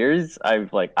over the years I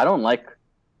don't like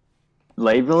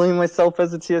labeling myself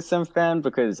as a TSM fan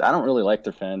because I don't really like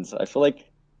their fans. I feel like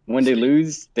when they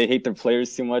lose, they hate their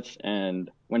players too much.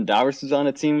 And when Dowers was on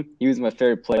a team, he was my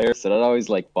favorite player, so that always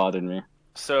like bothered me.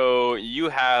 So you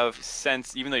have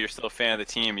since, even though you're still a fan of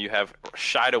the team, you have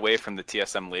shied away from the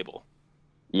TSM label.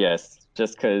 Yes,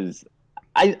 just because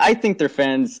I think their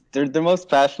fans, they're the most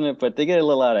passionate, but they get a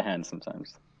little out of hand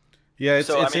sometimes. Yeah, it's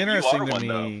interesting to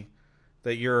me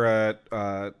that you're a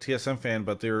TSM fan,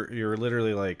 but you're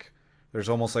literally like, there's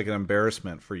almost like an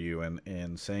embarrassment for you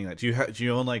in saying that. Do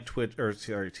you own like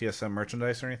TSM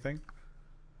merchandise or anything?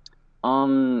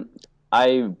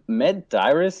 I met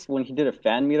Dyrus when he did a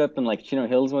fan meetup in like Chino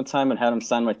Hills one time and had him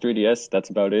sign my 3DS. That's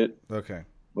about it. Okay.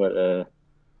 But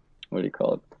what do you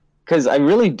call it? Because I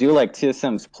really do like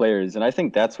TSM's players, and I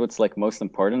think that's what's like most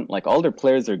important. Like all their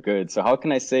players are good, so how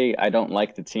can I say I don't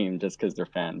like the team just because they're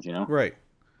fans? You know? Right.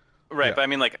 Right, Yeah. but I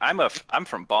mean, like, I'm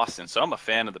from Boston, so I'm a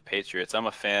fan of the Patriots. I'm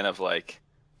a fan of like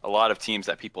a lot of teams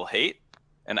that people hate,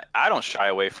 and I don't shy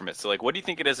away from it. So, like, what do you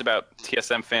think it is about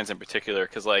TSM fans in particular?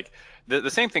 Because like the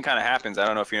same thing kind of happens. I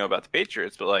don't know if you know about the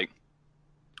Patriots, but like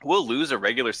we'll lose a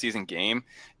regular season game,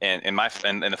 and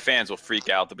the fans will freak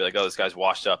out. They'll be like, "Oh, this guy's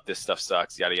washed up. This stuff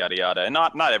sucks." Yada yada yada. And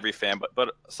not every fan, but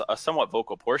a somewhat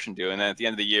vocal portion do. And then at the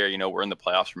end of the year, you know, we're in the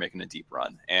playoffs. We're making a deep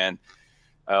run, and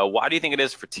why do you think it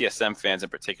is for TSM fans in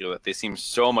particular that they seem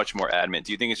so much more adamant?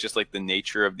 Do you think it's just like the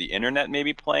nature of the internet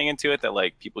maybe playing into it that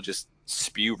like people just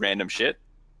spew random shit?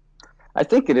 I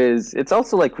think it is. It's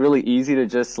also like really easy to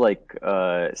just like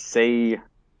say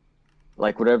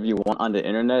like whatever you want on the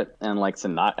internet and like to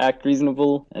not act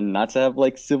reasonable and not to have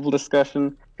like civil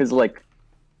discussion. Because like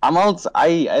I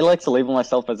like to label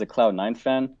myself as a Cloud9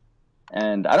 fan,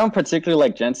 and I don't particularly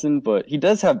like Jensen, but he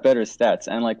does have better stats.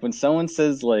 And like when someone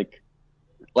says like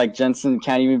Jensen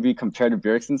can't even be compared to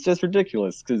Bjergsen, it's just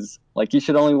ridiculous because like you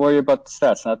should only worry about the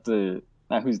stats,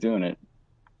 not who's doing it.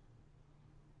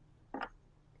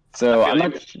 So I'm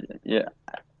not.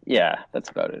 Yeah, that's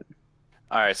about it.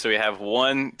 All right, so we have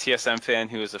one TSM fan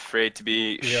who is afraid to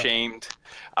be shamed.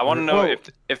 I want to know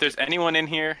if there's anyone in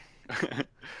here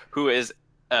who is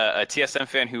a TSM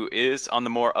fan who is on the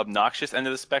more obnoxious end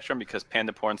of the spectrum, because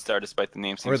Panda Pornstar, despite the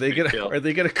name, seems are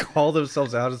they gonna call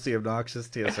themselves out as the obnoxious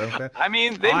TSM fan? I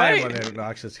mean, they I'm might. an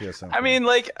obnoxious TSM fan. I mean,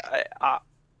 like,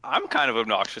 I'm kind of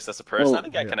obnoxious as a person. I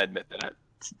think I can admit that.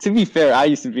 To be fair, I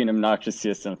used to be an obnoxious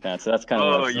TSM fan, so that's kind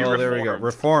of. There we go.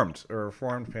 Reformed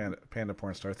Panda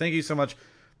Pornstar. Thank you so much,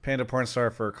 Panda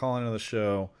Pornstar, for calling into the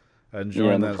show and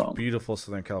enjoying that beautiful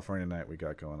Southern California night we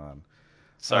got going on.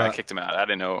 Sorry, I kicked him out. I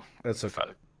didn't know. That's okay.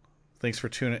 Thanks for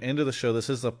tuning into the show. This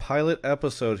is the pilot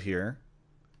episode here,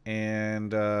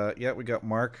 and we got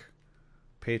Mark,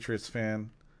 Patriots fan.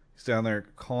 He's down there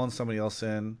calling somebody else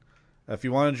in. If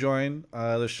you want to join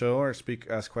the show or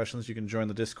ask questions, you can join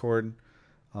the Discord.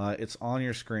 It's on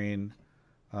your screen.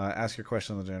 Ask your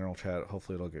question in the general chat.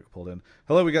 Hopefully it'll get pulled in.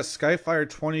 Hello, we got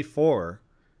Skyfire24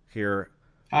 here.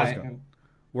 Hi.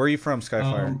 Where are you from,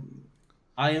 Skyfire?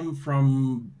 I am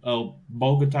from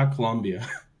Bogota, Colombia.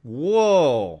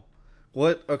 Whoa.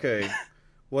 What? Okay.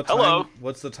 What time? Hello.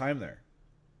 What's the time there?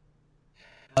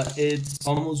 It's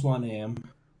almost 1 a.m.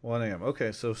 1 a.m.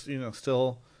 Okay, so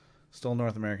still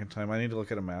North American time. I need to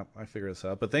look at a map. I figure this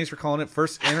out. But thanks for calling it.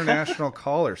 First international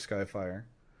caller, Skyfire.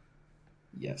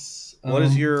 Yes. What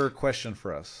is your question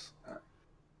for us?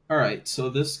 All right. So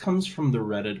this comes from the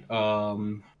Reddit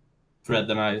thread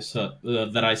that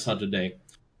I saw today.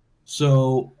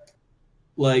 So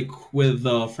like with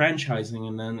franchising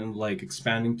and then like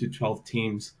expanding to 12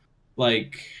 teams,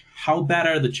 like how bad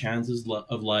are the chances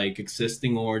of like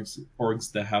existing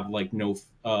orgs that have like no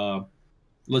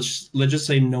let's just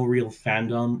say no real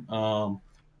fandom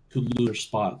to lose their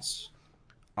spots?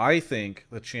 I think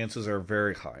the chances are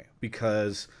very high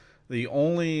because the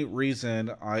only reason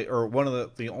one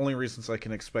of the only reasons I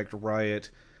can expect Riot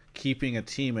keeping a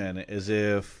team in is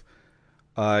if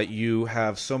you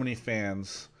have so many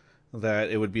fans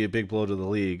that it would be a big blow to the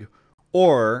league,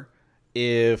 or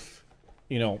if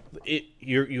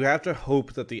you have to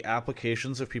hope that the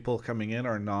applications of people coming in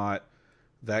are not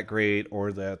that great,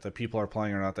 or that the people are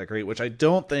playing are not that great, which I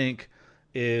don't think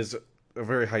is a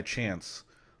very high chance,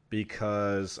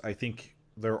 because I think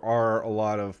there are a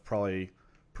lot of probably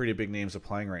pretty big names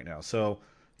applying right now. So,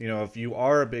 if you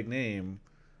are a big name,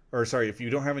 or sorry, if you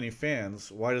don't have any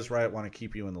fans, why does Riot want to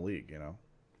keep you in the league?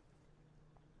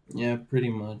 Yeah, pretty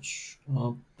much.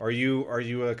 Are you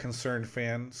a concerned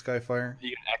fan, Skyfire?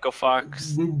 You can Echo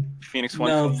Fox, Phoenix One.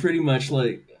 No, pretty much.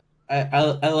 Like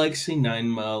I like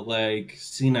C9. Like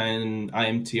C9 and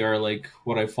IMT are like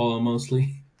what I follow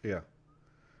mostly. Yeah.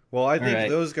 Well, I think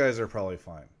those guys are probably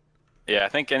fine. Yeah, I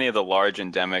think any of the large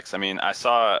endemics. I mean, I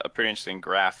saw a pretty interesting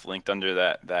graph linked under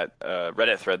that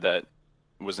Reddit thread that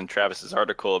was in Travis's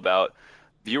article about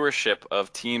viewership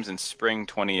of teams in spring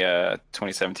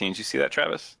 2017. Did you see that,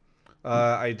 Travis?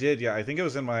 I did. Yeah, I think it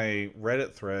was in my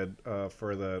Reddit thread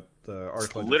for the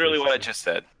article. Literally what I just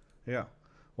said. Yeah.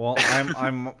 Well,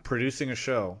 I'm producing a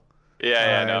show.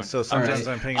 Yeah, no. So sometimes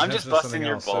I'm paying attention to something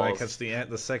else, balls. and I catch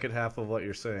the second half of what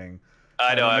you're saying.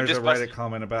 I know. There's a Reddit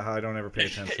comment about how I don't ever pay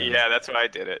attention. Yeah, that's why I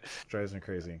did it. Drives me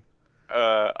crazy.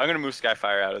 I'm gonna move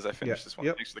Skyfire out as I finish this one.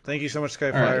 Yep. Thank you so much,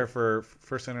 Skyfire, for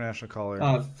first international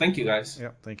caller. Thank you, guys.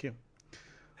 Yep. Thank you.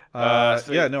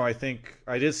 Yeah, no, I think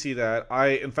I did see that.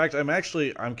 In fact,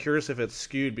 I'm curious if it's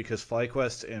skewed because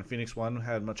FlyQuest and Phoenix One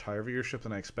had much higher viewership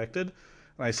than I expected,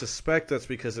 and I suspect that's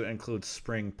because it includes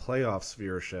spring playoffs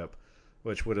viewership,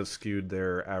 which would have skewed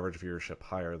their average viewership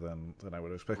higher than I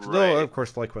would have expected. Right. Though, of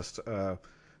course, FlyQuest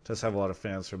does have a lot of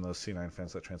fans from those C9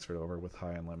 fans that transferred over with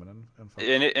High and Lemon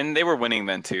and they were winning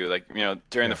then too. Like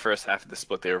during the first half of the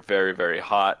split, they were very, very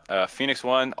hot. Phoenix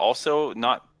One also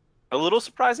not a little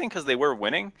surprising because they were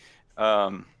winning,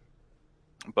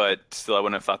 but still I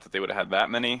wouldn't have thought that they would have had that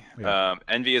many. Yeah.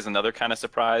 Envy is another kind of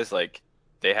surprise. Like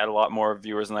they had a lot more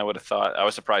viewers than I would have thought. I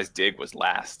was surprised Dig was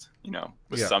last.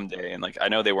 Someday, and like I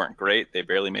know they weren't great. They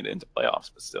barely made it into playoffs,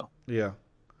 but still. Yeah.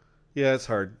 Yeah, it's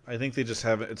hard. I think they just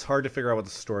have it's hard to figure out what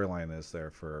the storyline is there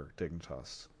for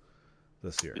Dignitas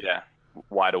this year. Yeah.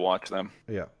 Why to watch them.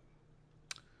 Yeah.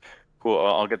 Cool.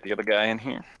 I'll get the other guy in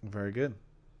here. Very good.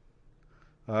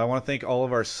 I want to thank all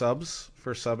of our subs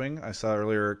for subbing. I saw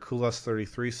earlier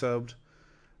Kulas33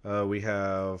 subbed. We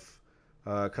have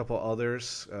a couple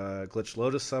others. Glitch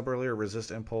Lotus sub earlier,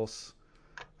 Resist Impulse,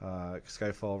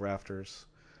 Skyfall Rafters.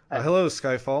 Hello,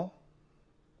 Skyfall.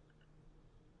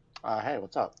 Hey,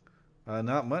 what's up?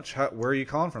 Not much. Where are you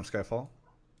calling from, Skyfall?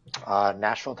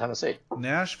 Nashville, Tennessee.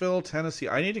 Nashville, Tennessee.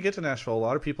 I need to get to Nashville. A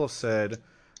lot of people have said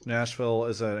Nashville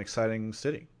is an exciting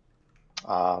city.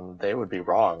 They would be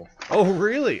wrong. Oh,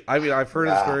 really? I mean, I've heard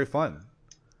it's very fun.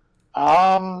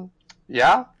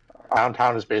 Yeah.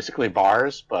 Downtown is basically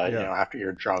bars, but after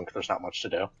you're drunk, there's not much to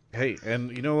do. Hey,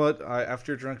 and you know what?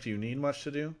 After you're drunk, do you need much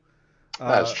to do?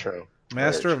 That's true.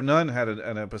 Master of None had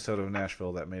an episode of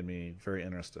Nashville that made me very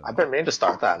interested. I've been meaning to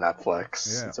start that on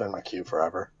Netflix. Yeah. It's in my queue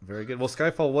forever. Very good. Well,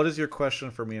 Skyfall, what is your question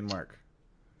for me and Mark?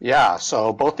 Yeah,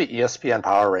 so both the ESPN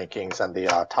Power Rankings and the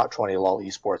Top 20 LoL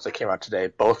Esports that came out today,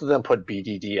 both of them put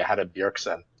BDD ahead of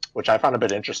Bjergsen, which I found a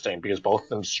bit interesting because both of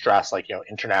them stress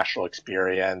international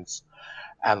experience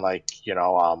and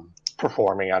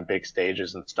performing on big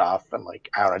stages and stuff. And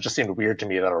I don't know, it just seemed weird to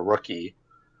me that a rookie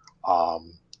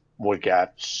would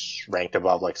get ranked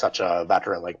above such a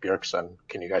veteran like Bjergsen.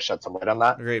 Can you guys shed some light on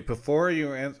that? Great. Before we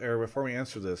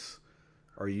answer this,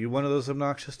 are you one of those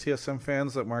obnoxious TSM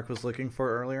fans that Mark was looking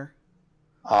for earlier?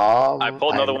 I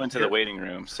pulled another one into the waiting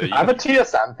room. So I'm a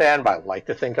TSM fan, but I like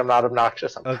to think I'm not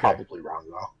obnoxious. I'm probably wrong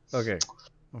though. Okay.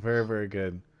 Very, very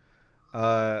good.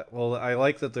 Well, I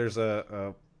like that there's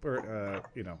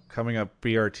coming up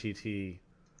BRTT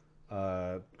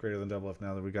greater than double F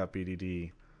now that we got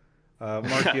BDD.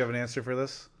 Mark, do you have an answer for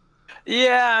this?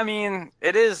 Yeah, I mean,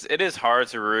 it is hard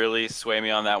to really sway me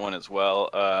on that one as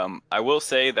well. I will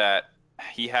say that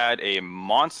he had a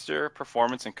monster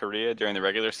performance in Korea during the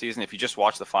regular season. If you just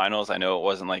watch the finals, I know it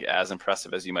wasn't as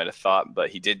impressive as you might have thought,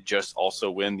 but he did just also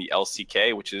win the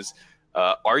LCK, which is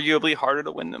arguably harder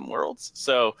to win than Worlds.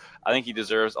 So I think he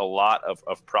deserves a lot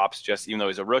of props. Just even though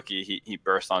he's a rookie, he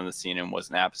burst on the scene and was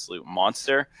an absolute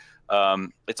monster.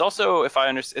 It's also, if I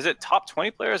understand, is it top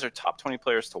 20 players or top 20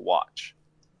 players to watch?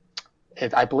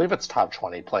 I believe it's top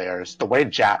 20 players. The way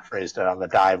Jat phrased it on the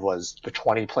dive was the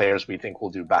 20 players we think will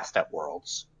do best at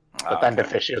Worlds. But then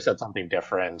Deficio said something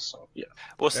different. So yeah.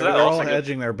 Well, so they're all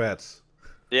hedging their bets.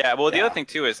 Yeah. Well, the other thing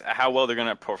too is how well they're going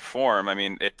to perform. I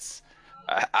mean,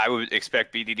 I would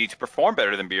expect BDD to perform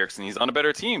better than Bjergsen. He's on a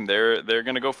better team. They're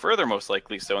going to go further most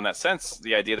likely. So in that sense,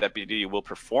 the idea that BDD will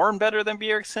perform better than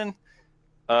Bjergsen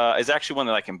is actually one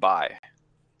that I can buy.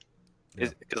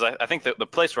 Because I think the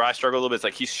place where I struggle a little bit is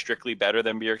like he's strictly better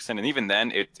than Bjergsen, and even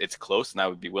then it's close, and I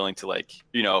would be willing to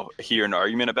hear an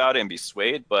argument about it and be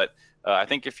swayed. But I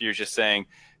think if you're just saying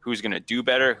who's going to do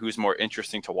better, who's more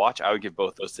interesting to watch, I would give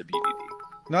both those to BDD.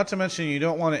 Not to mention, you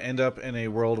don't want to end up in a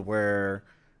world where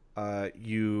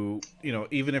you know,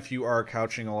 even if you are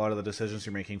couching a lot of the decisions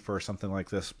you're making for something like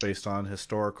this based on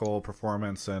historical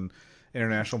performance and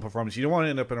international performance, you don't want to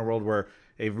end up in a world where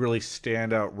a really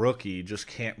standout rookie just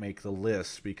can't make the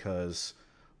list because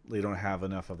they don't have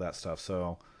enough of that stuff.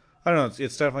 So I don't know.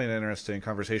 It's definitely an interesting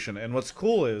conversation. And what's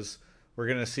cool is we're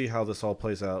going to see how this all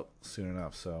plays out soon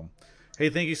enough. So, hey,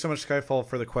 thank you so much, Skyfall,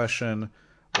 for the question.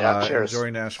 Yeah, cheers.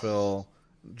 Enjoy Nashville.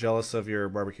 Jealous of your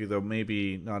barbecue, though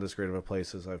maybe not as great of a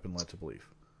place as I've been led to believe.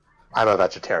 I'm a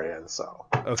vegetarian, so.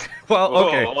 Okay. Well,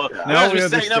 okay. Whoa. Now we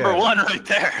understand. Number one right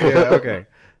there. Yeah, okay.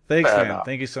 Thanks, Fair man. enough.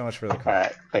 Thank you so much for the call. All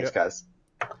right. Thanks, guys.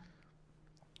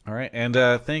 All right, and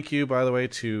thank you, by the way,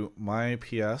 to my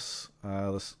PS,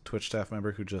 this Twitch staff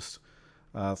member who just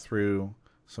threw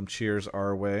some cheers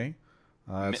our way.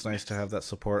 It's nice to have that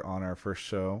support on our first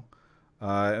show.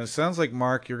 And it sounds like,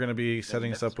 Mark, you're going to be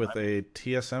setting us up with a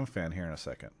TSM fan here in a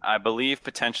second. I believe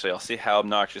potentially. I'll see how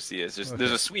obnoxious he is.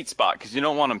 There's a sweet spot because you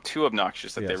don't want him too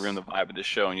obnoxious that they ruin the vibe of the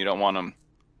show, and you don't want him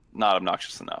not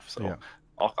obnoxious enough. So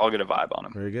I'll get a vibe on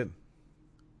him. Very good.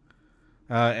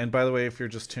 And by the way, if you're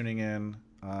just tuning in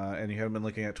and you haven't been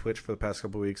looking at Twitch for the past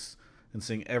couple of weeks and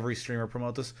seeing every streamer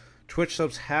promote this, Twitch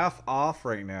subs half off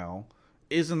right now.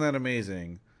 Isn't that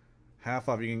amazing? Half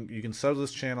off. You can sub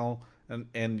this channel.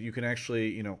 And you can actually,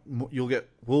 you know,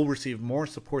 we'll receive more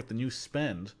support than you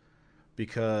spend,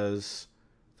 because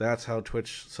that's how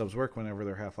Twitch subs work. Whenever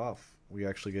they're half off, we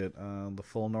actually get the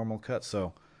full normal cut.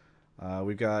 So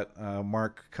we've got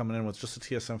Mark coming in with just a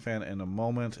TSM fan in a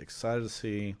moment. Excited to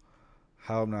see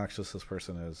how obnoxious this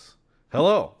person is.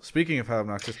 Hello. Speaking of how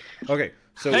obnoxious, okay.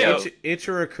 So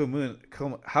Ichiro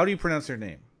Kumun, how do you pronounce your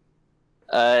name?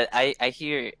 I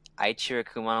hear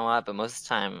Ichirakuman a lot, but most of the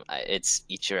time it's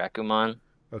Ichirakuman.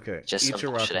 Okay, just some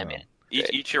bullshit I made.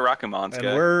 Ichirakuman's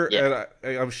good.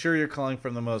 And I'm sure you're calling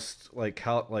from the most like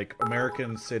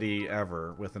American city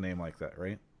ever with a name like that,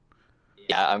 right?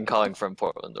 Yeah, I'm calling from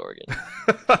Portland, Oregon.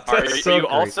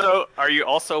 Are you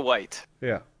also white?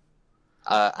 Yeah.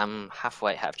 I'm half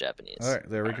white, half Japanese. All right,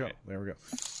 there we go.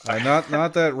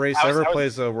 Not that race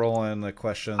plays a role in the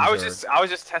questions. I was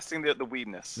just testing the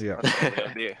weedness. Yeah.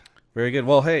 Very good.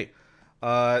 Well, hey,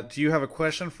 do you have a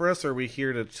question for us, or are we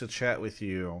here to chat with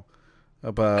you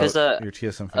about your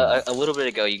TSM fans? A little bit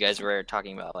ago, you guys were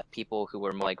talking about like people who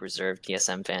were more like reserved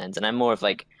TSM fans, and I'm more of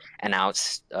like an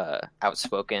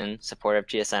outspoken supporter of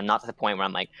TSM, not to the point where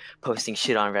I'm like posting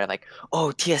shit on Reddit like,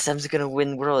 oh, TSM's gonna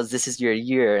win Worlds, this is your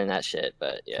year, and that shit.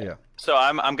 But yeah. So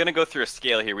I'm gonna go through a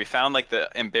scale here. We found like the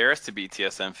embarrassed to be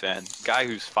TSM fan guy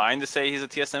who's fine to say he's a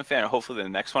TSM fan, and hopefully the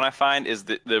next one I find is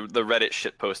the Reddit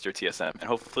shit poster TSM, and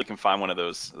hopefully we can find one of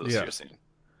those here soon.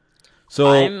 So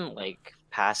I'm like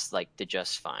past like the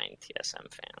just fine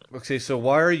TSM fan. Okay, so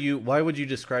why would you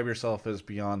describe yourself as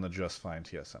beyond the just fine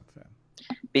TSM fan?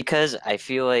 Because I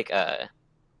feel like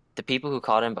the people who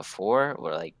called him before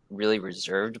were like really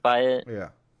reserved by it. Yeah.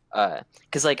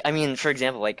 Because like I mean, for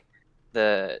example, like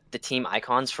the team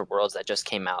icons for Worlds that just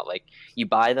came out, like you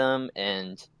buy them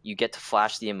and you get to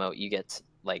flash the emote, you get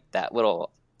like that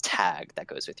little tag that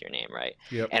goes with your name, right?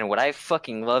 Yep. And what I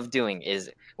fucking love doing is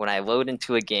when I load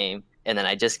into a game and then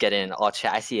I just get in all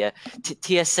chat, I see a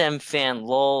TSM fan,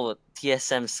 lol,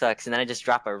 TSM sucks, and then I just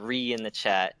drop a re in the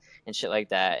chat and shit like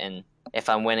that. And if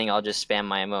I'm winning, I'll just spam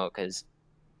my emote because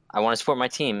I want to support my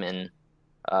team. And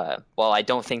while I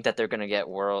don't think that they're gonna get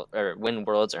win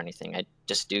Worlds or anything, I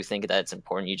just do think that it's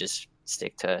important you just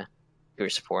stick to who you're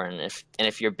supporting. And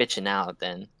if you're bitching out,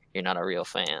 then you're not a real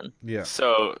fan. Yeah.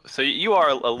 So you are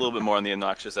a little bit more on the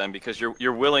obnoxious end because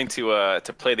you're willing to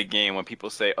play the game when people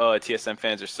say, "Oh, TSM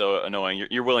fans are so annoying."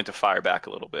 You're willing to fire back a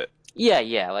little bit.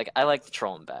 Yeah. Like I like to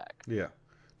troll them back. Yeah.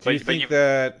 Do you think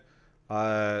that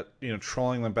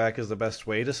trolling them back is the best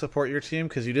way to support your team?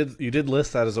 Because you did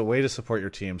list that as a way to support your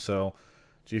team. So,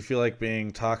 do you feel like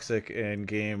being toxic in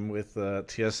game with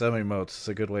TSM emotes is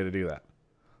a good way to do that?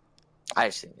 I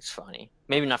just think it's funny.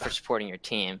 Maybe not for supporting your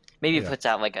team. Maybe it puts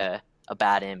out like a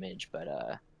bad image,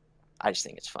 but I just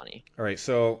think it's funny. All right,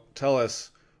 so tell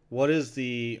us, what is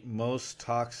the most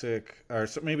toxic, or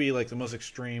maybe like the most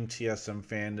extreme TSM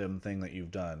fandom thing that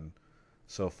you've done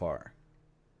so far?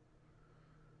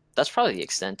 That's probably the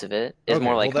extent of it. It's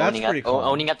more like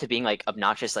owning up to being like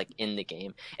obnoxious like in the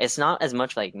game. It's not as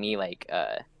much like me like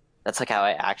that's like how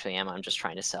I actually am. I'm just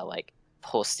trying to sell like the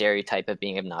whole stereotype of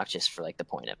being obnoxious for like the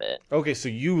point of it. Okay, so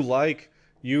you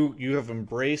have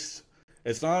embraced.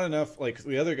 It's not enough like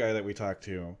the other guy that we talked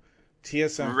to.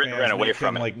 TSM fans ran away make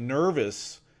from him like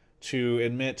nervous to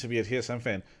admit to be a TSM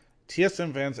fan.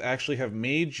 TSM fans actually have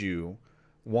made you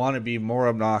want to be more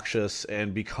obnoxious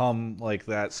and become like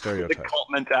that stereotype. The cult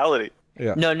mentality.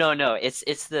 Yeah. No.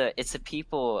 It's the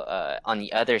people on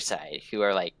the other side who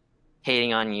are like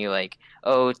hating on you, like,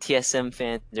 oh, TSM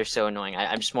fans, they're so annoying.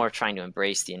 I'm just more trying to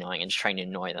embrace the annoying and just trying to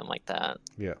annoy them like that.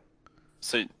 Yeah.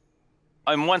 So,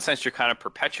 in one sense, you're kind of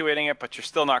perpetuating it, but you're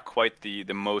still not quite the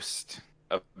most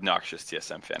obnoxious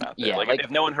TSM fan out there. Yeah, like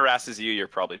if no one harasses you, you're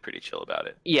probably pretty chill about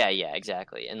it. Yeah,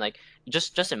 exactly. And like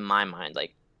just in my mind,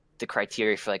 like the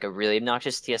criteria for like a really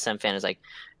obnoxious TSM fan is like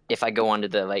if I go onto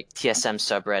the like TSM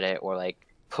subreddit or like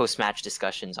post-match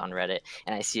discussions on Reddit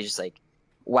and I see just like,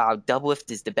 wow, Doublelift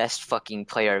is the best fucking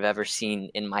player I've ever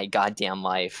seen in my goddamn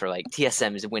life, or like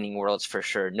TSM is winning worlds for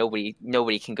sure.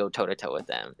 Nobody can go toe to toe with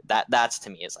them. That's to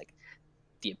me is like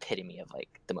the epitome of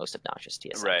like the most obnoxious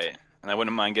TSM. Right. And I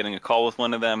wouldn't mind getting a call with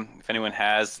one of them. If anyone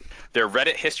has their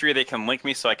Reddit history, they can link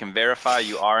me so I can verify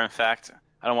you are in fact.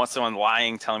 I don't want someone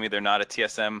lying, telling me they're not a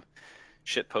TSM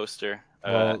shit poster.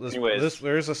 Well,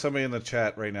 there's somebody in the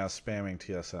chat right now spamming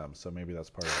TSM, so maybe that's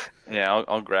part of it. Yeah,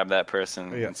 I'll grab that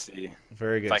person and see.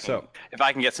 Very good. If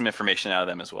I can get some information out of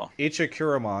them as well.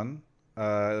 Ichikuramon,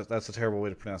 that's a terrible way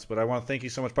to pronounce, but I want to thank you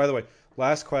so much. By the way,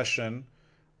 last question,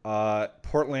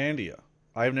 Portlandia.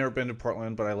 I've never been to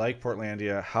Portland, but I like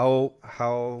Portlandia.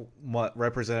 How much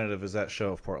representative is that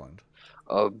show of Portland?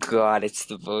 Oh God, it's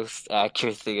the most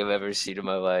accurate thing I've ever seen in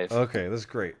my life. Okay, that's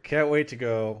great. Can't wait to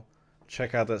go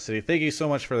check out that city. Thank you so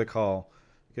much for the call.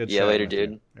 Good. Yeah, later,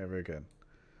 dude. Yeah, very good.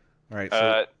 All right.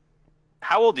 So,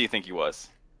 how old do you think he was?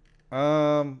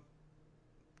 20.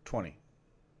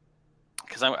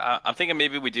 Because I'm thinking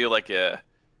maybe we do like a.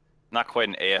 Not quite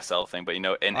an ASL thing, but an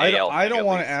AL. I don't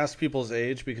want to ask people's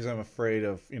age because I'm afraid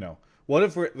of what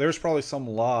if there's probably some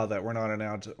law that we're not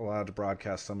allowed to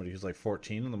broadcast somebody who's like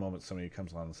 14, and the moment somebody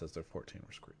comes on and says they're 14,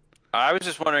 we're screwed. I was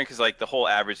just wondering because like the whole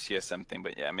average TSM thing,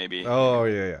 but yeah, maybe. Oh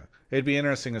yeah, it'd be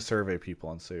interesting to survey people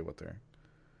and see what they're.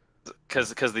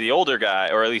 Because the older guy,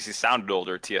 or at least he sounded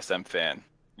older, TSM fan,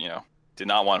 did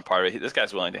not want a part of it. This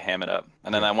guy's willing to ham it up.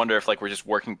 And then I wonder if like we're just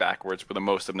working backwards where the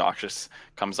most obnoxious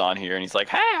comes on here and he's like,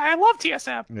 hey, I love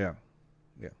TSM.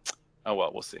 Yeah. Oh,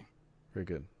 well, we'll see. Very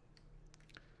good.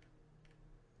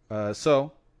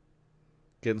 So,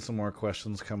 getting some more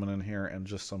questions coming in here in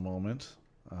just a moment.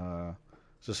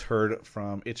 Just heard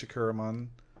from Ichikuramon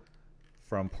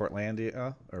from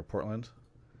Portlandia, or Portland.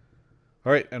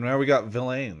 All right, and now we got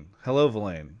Villain. Hello,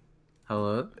 Villain.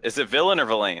 Hello. Is it Villain or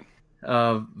Villain?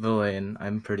 Villain,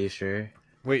 I'm pretty sure.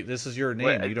 Wait, this is your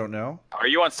name? You don't know? Are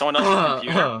you on someone else's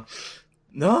computer?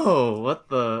 No, what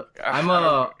the?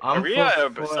 Are we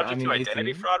subject to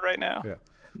identity fraud right now? Yeah.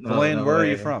 Villain, where are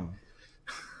you from?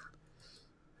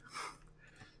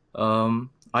 I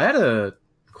had a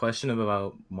question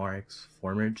about Mark's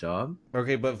former job.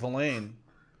 Okay, but Villain,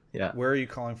 yeah, where are you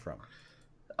calling from?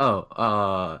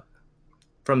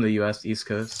 From the U.S. East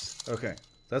Coast. Okay,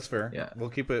 that's fair. Yeah, we'll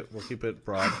keep it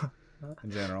broad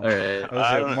in general. All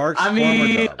right. Mark's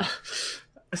former job.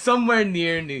 Somewhere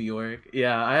near New York.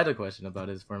 Yeah, I had a question about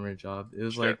his former job. It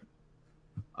was like,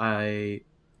 I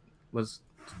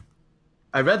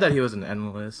read that he was an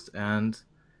analyst, and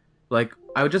like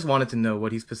I just wanted to know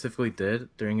what he specifically did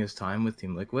during his time with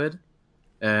Team Liquid,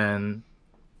 and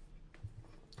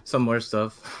some more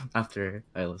stuff after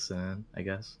I listen, I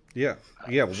guess. Yeah.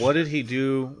 What did he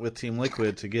do with Team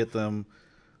Liquid to get them?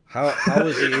 How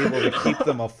was he able to keep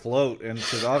them afloat? And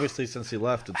because obviously since he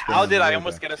left, it's been. How did I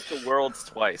almost get us to Worlds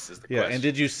twice? Is the question. Yeah, and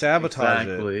did you sabotage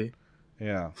it?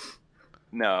 Yeah.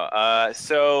 No.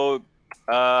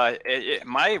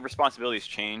 My responsibilities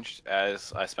changed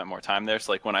as I spent more time there.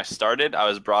 So like when I started, I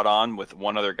was brought on with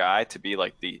one other guy to be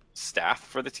like the staff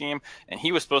for the team, and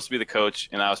he was supposed to be the coach,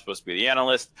 and I was supposed to be the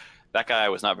analyst. That guy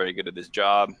was not very good at his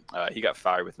job. He got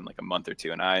fired within like a month or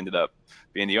two, and I ended up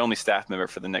being the only staff member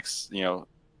for the next,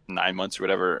 9 months or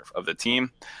whatever of the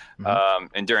team.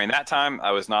 And during that time,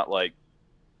 I was not like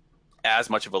as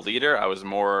much of a leader. I was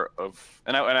more of,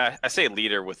 and I say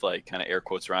leader with like kind of air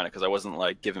quotes around it, because I wasn't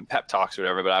like giving pep talks or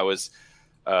whatever, but I was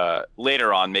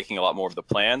later on making a lot more of the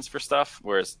plans for stuff.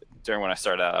 Whereas during when I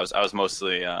started out, I was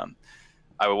mostly,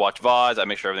 I would watch VODs. I'd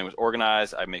make sure everything was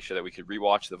organized. I'd make sure that we could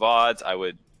rewatch the VODs. I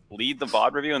would lead the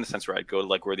VOD review in the sense where I'd go to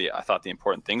like where I thought the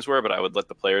important things were, but I would let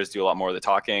the players do a lot more of the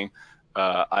talking.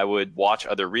 I would watch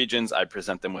other regions. I'd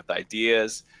present them with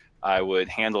ideas. I would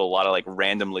handle a lot of like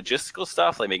random logistical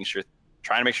stuff, like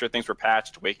trying to make sure things were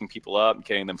patched, waking people up,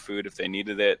 getting them food if they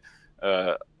needed it.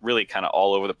 Really kind of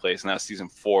all over the place. And that was season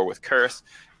 4 with Curse.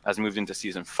 As we moved into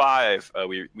season 5,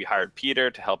 we hired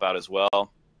Peter to help out as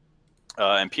well.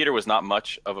 And Peter was not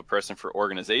much of a person for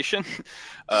organization.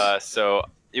 So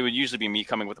it would usually be me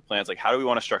coming with the plans, like how do we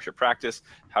want to structure practice?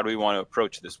 How do we want to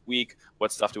approach this week?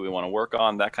 What stuff do we want to work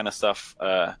on? That kind of stuff.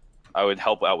 I would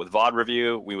help out with VOD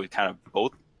review. We would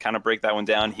both break that one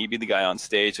down. He'd be the guy on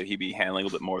stage, so he'd be handling a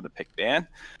little bit more of the pick ban.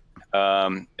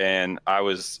 And I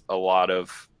was a lot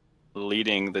of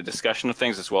leading the discussion of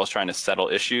things as well as trying to settle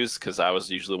issues, because I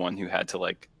was usually the one who had to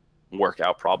like work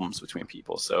out problems between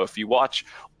people. So if you watch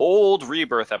old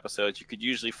Rebirth episodes, you could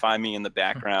usually find me in the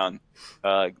background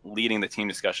leading the team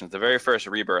discussions. The very first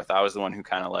Rebirth, I was the one who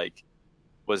kind of like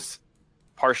was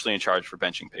partially in charge for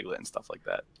benching Piglet and stuff like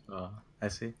that. I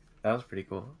see. That was pretty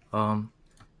cool.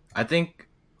 I think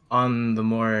on the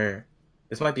more,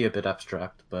 this might be a bit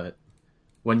abstract, but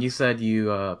when you said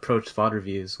you approached VOD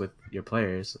reviews with your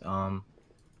players, can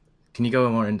you go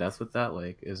more in depth with that?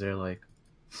 Like, is there like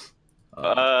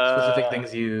specific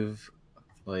things you've,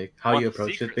 like, how you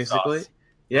approached it, basically? Sauce.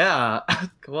 Yeah,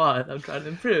 come on, I'm trying to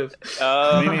improve.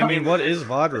 I mean, what is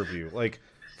VOD review? Like,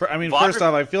 first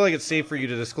off, I feel like it's safe for you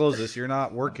to disclose this. You're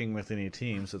not working with any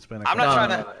teams. It's been.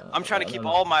 I'm trying to keep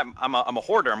all my. I'm a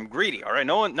hoarder. I'm greedy. All right,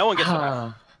 no one gets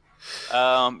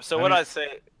what I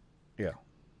say. Yeah.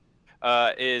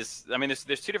 Is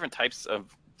there's 2 different types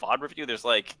of VOD review. There's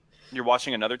like you're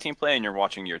watching another team play and you're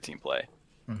watching your team play.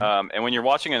 And when you're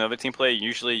watching another team play,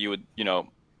 usually you would,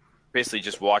 basically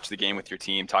just watch the game with your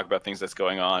team, talk about things that's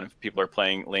going on. If people are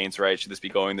playing lanes right, should this be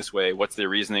going this way? What's their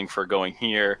reasoning for going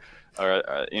here?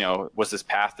 Or, was this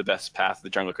path the best path the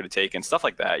jungler could have taken? Stuff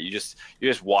like that. You're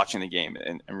just watching the game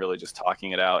and really just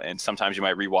talking it out. And sometimes you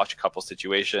might rewatch a couple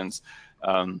situations.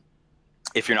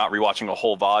 If you're not rewatching a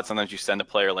whole VOD, sometimes you send a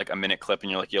player like a minute clip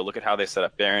and you're like, yo, look at how they set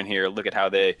up Baron here. Look at how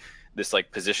this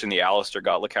like position the Alistar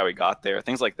got. Look how he got there.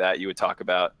 Things like that you would talk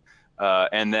about.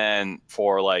 And then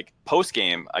for like post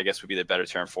game, I guess would be the better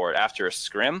term for it. After a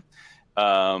scrim,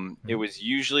 it was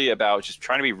usually about just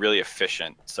trying to be really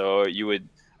efficient. So you would,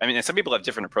 and some people have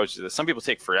different approaches to this. Some people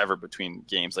take forever between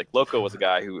games. Like Loco was a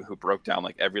guy who broke down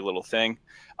like every little thing.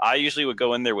 I usually would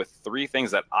go in there with 3 things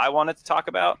that I wanted to talk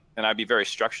about, and I'd be very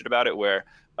structured about it, where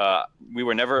we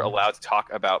were never allowed to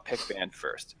talk about pick ban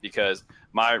first, because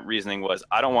my reasoning was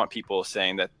I don't want people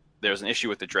saying that there's an issue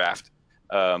with the draft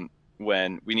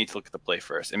when we need to look at the play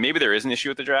first. And maybe there is an issue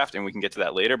with the draft and we can get to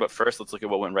that later, but first let's look at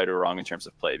what went right or wrong in terms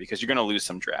of play, because you're going to lose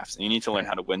some drafts and you need to learn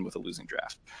how to win with a losing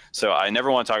draft. So I never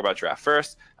want to talk about draft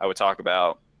first. I would talk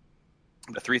about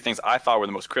the 3 things I thought were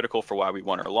the most critical for why we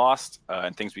won or lost,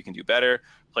 and things we can do better.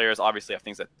 Players obviously have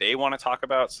things that they want to talk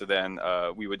about, so then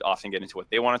we would often get into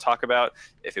what they want to talk about.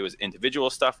 If it was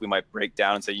individual stuff, we might break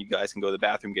down and say, you guys can go to the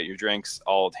bathroom, get your drinks,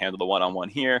 I'll handle the one-on-one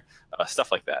here,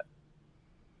 stuff like that.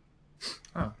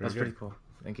 Oh, that's pretty cool.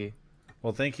 Thank you.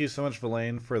 Well, thank you so much,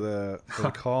 Villain, for the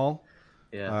call.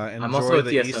 Yeah, enjoy I'm also a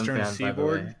the TSM Eastern fan,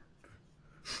 Seaboard.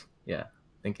 Yeah,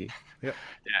 thank you. Yep.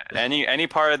 Yeah, any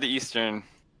part of the Eastern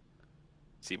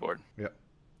Seaboard. Yep.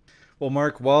 Well,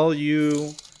 Mark, while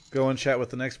you go and chat with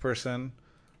the next person,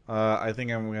 I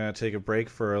think I'm going to take a break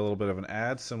for a little bit of an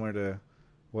ad, similar to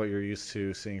what you're used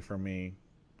to seeing from me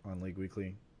on League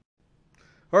Weekly.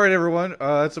 All right, everyone.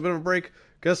 It's a bit of a break.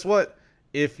 Guess what?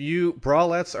 If you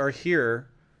brawlettes are here,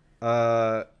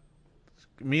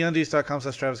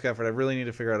 MeUndies.com/Travis Gafford. I really need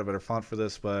to figure out a better font for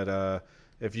this, but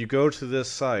if you go to this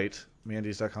site,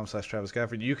 MeUndies.com/Travis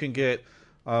Gafford, you can get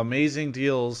amazing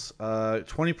deals,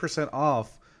 20%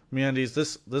 off MeUndies.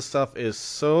 This stuff is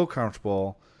so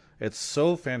comfortable. It's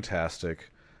so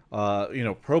fantastic.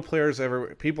 Pro players,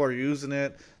 people are using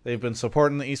it. They've been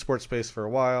supporting the esports space for a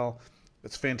while.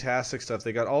 It's fantastic stuff.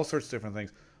 They got all sorts of different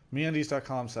things.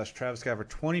 MeUndies.com/Travis Gafford,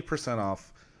 20%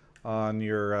 off on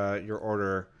your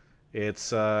order.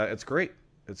 It's great.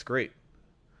 It's great.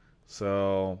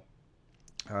 So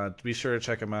be sure to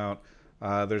check them out.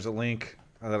 There's a link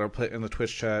that I'll put in the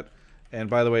Twitch chat. And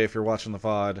by the way, if you're watching the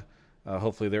VOD,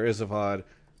 hopefully there is a VOD.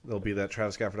 There'll be that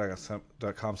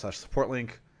TravisGafford.com/support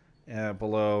link.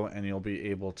 below, and you'll be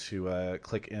able to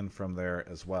click in from there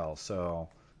as well. So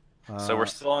we're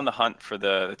still on the hunt for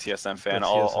the TSM fan. The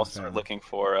I'll TSM start fan. looking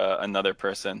for another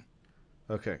person.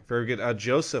 Okay, very good.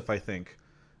 Joseph, I think,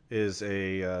 is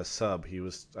a sub.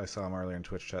 I saw him earlier in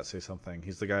Twitch chat say something.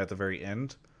 He's the guy at the very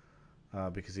end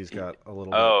because he's got a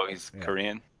little. Oh, bit, he's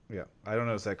Korean. Yeah, I don't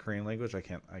know. Is that Korean language? I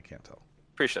can't tell.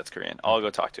 Pretty sure that's Korean. I'll go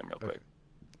talk to him real quick.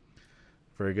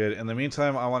 Very good. In the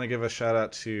meantime, I want to give a shout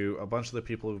out to a bunch of the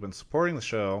people who've been supporting the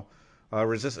show.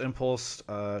 Resist Impulse,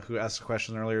 who asked a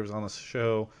question earlier, was on the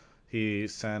show. He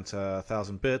sent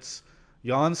 1,000 bits.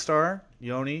 Yonstar,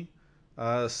 Yoni,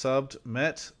 subbed.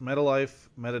 Metalife,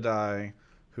 Metadie,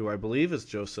 who I believe is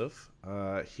Joseph.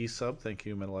 He subbed. Thank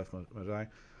you, Metalife, Metadie.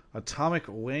 Atomic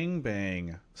Wing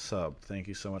Bang subbed. Thank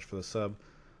you so much for the sub.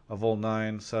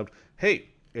 Avol9 subbed. Hey,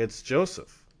 it's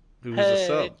Joseph, who's a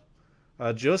sub.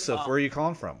 Joseph, where are you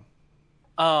calling from?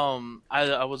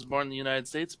 I was born in the United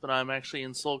States, but I'm actually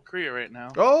in Seoul, Korea right now.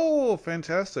 Oh,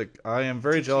 fantastic. I am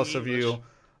very jealous of you.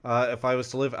 If I was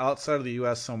to live outside of the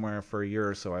U.S. somewhere for a year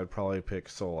or so, I'd probably pick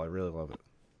Seoul. I really love it.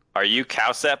 Are you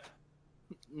Cowsep?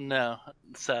 No,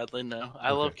 sadly, no.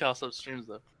 I love Cowsep streams,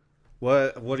 though.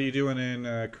 What are you doing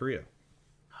in Korea?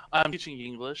 I'm teaching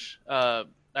English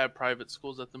at private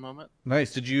schools at the moment.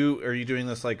 Nice. Are you doing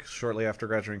this like shortly after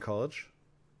graduating college?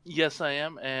 Yes, I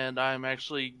am, and I'm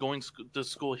actually going to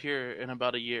school here in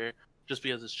about a year, just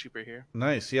because it's cheaper here.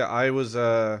 Nice. Yeah, I was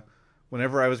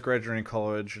whenever I was graduating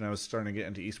college and I was starting to get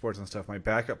into esports and stuff, my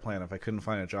backup plan, if I couldn't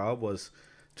find a job, was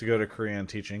to go to Korea and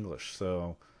teach English.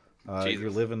 So you're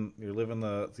living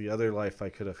the other life I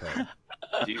could have had.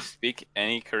 Do you speak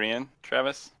any Korean,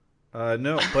 Travis?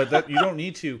 No, but you don't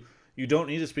need to. You don't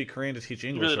need to speak Korean to teach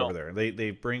English really over there. They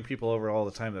bring people over all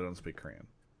the time that don't speak Korean.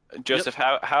 Joseph,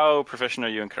 how proficient are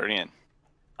you in Korean?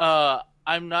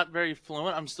 I'm not very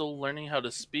fluent. I'm still learning how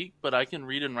to speak, but I can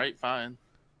read and write fine.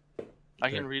 I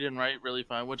can read and write really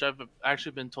fine, which I've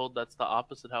actually been told that's the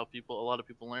opposite how a lot of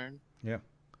people learn. Yeah,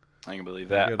 I can believe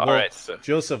that. All right, right, so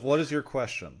Joseph, what is your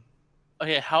question?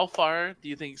 Okay, how far do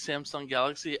you think Samsung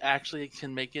Galaxy actually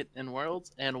can make it in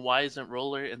Worlds, and why isn't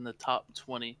Roller in the top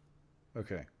 20?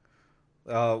 Okay.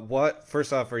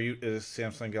 First off, is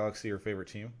Samsung Galaxy your favorite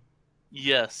team?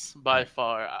 Yes, by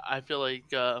far. I feel like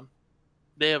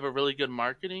they have a really good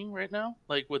marketing right now,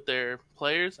 like with their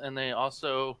players, and they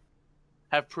also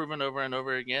have proven over and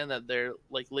over again that their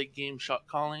like late game shot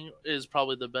calling is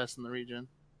probably the best in the region.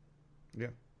 Yeah,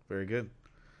 very good.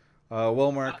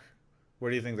 Well, Mark, what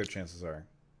do you think their chances are?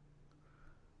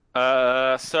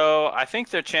 So I think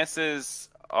their chances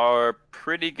are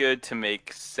pretty good to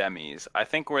make semis. I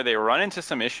think where they run into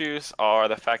some issues are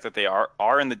the fact that they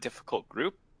are in the difficult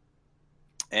group.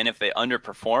 And if they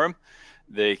underperform,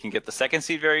 they can get the second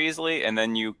seed very easily, and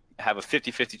then you have a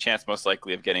 50-50 chance most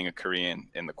likely of getting a Korean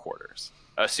in the quarters,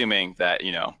 assuming that,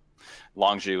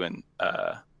 Longju and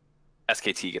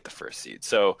SKT get the first seed.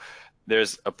 So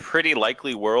there's a pretty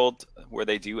likely world where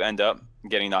they do end up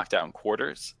getting knocked out in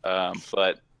quarters.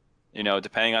 But,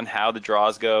 depending on how the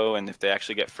draws go and if they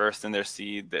actually get first in their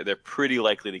seed, they're pretty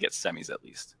likely to get semis at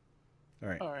least. All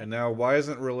right. And now, why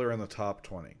isn't Ruler in the top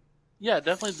 20? Yeah,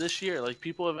 definitely this year. Like,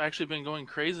 people have actually been going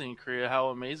crazy in Korea how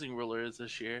amazing Ruler is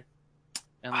this year.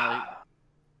 And like,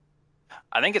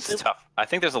 I think it's tough. I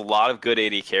think there's a lot of good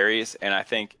AD carries, and I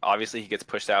think obviously he gets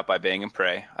pushed out by Bang and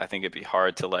Prey. I think it'd be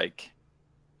hard to try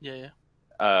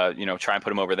and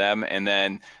put him over them. And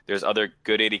then there's other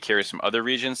good AD carries from other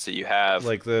regions. So you have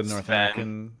like the North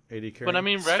American AD carry. But I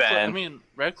mean,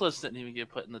 Reckless didn't even get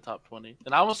put in the top 20,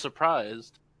 and I was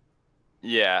surprised.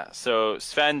 Yeah. So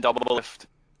Sven, Double Lift,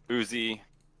 Uzi.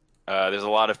 There's a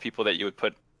lot of people that you would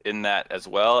put in that as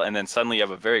well, and then suddenly you have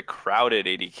a very crowded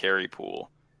AD carry pool,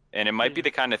 and it might be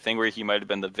the kind of thing where he might have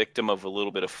been the victim of a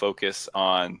little bit of focus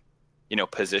on,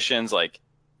 positions. Like,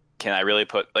 can I really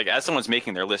put, like, as someone's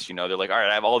making their list, they're like, all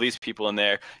right, I have all these people in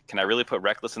there. Can I really put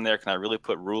Reckless in there? Can I really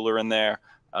put Ruler in there?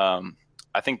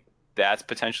 I think that's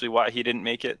potentially why he didn't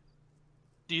make it.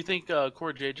 Do you think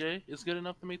Core JJ is good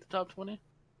enough to make the top 20?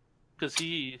 Because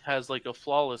he has like a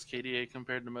flawless KDA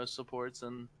compared to most supports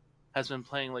and has been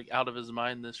playing like out of his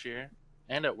mind this year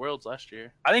and at Worlds last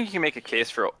year. I think you can make a case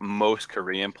for most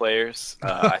Korean players.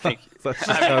 I think that's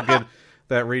just how good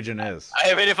that region is.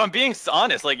 I mean, if I'm being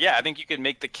honest, I think you could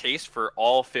make the case for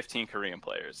all 15 Korean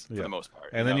players for the most part.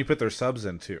 And then you put their subs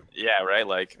in too. Yeah, right.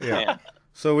 Man.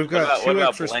 So we've got two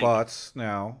extra spots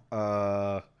now.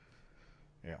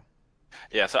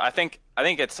 Yeah, so I think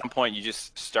at some point you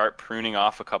just start pruning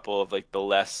off a couple of like the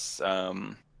less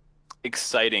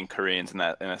exciting Koreans in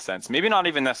a sense. Maybe not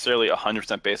even necessarily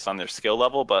 100% based on their skill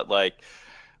level, but like,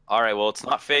 all right, well, it's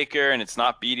not Faker and it's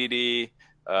not BDD.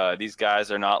 These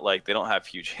guys are not like, they don't have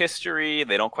huge history.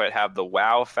 They don't quite have the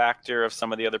wow factor of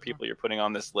some of the other people you're putting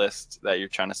on this list that you're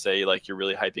trying to say like you're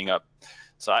really hyping up.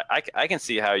 So I can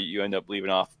see how you end up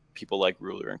leaving off people like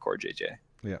Ruler and Core JJ.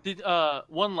 Yeah. Did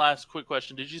one last quick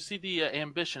question? Did you see the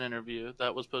Ambition interview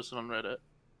that was posted on Reddit?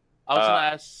 I was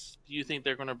gonna ask, do you think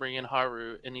they're gonna bring in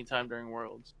Haru anytime during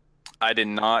Worlds? I did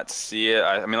not see it.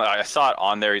 I mean, I saw it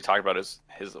on there. He talked about his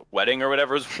wedding or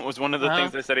whatever was one of the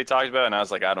things they said he talked about, and I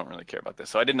was like, I don't really care about this,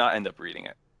 so I did not end up reading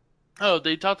it. Oh,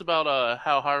 they talked about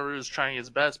how Haru is trying his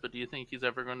best, but do you think he's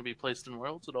ever going to be placed in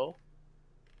Worlds at all?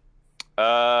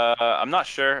 I'm not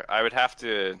sure. I would have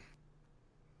to.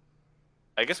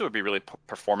 I guess it would be really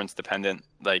performance dependent,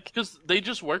 like because they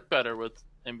just work better with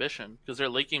Ambition because their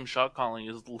late game shot calling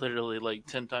is literally like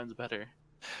 10 times better.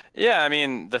 Yeah, I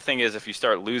mean, the thing is, if you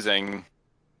start losing,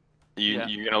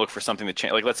 you're gonna look for something to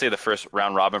change. Like, let's say the first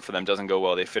round robin for them doesn't go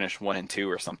well, they finish 1 and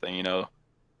 2 or something. You know,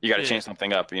 you got to change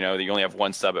something up. You know, you only have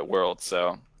one sub at World,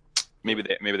 so maybe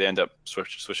they end up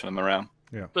switching them around.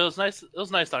 Yeah. But it was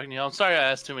nice talking to you. I'm sorry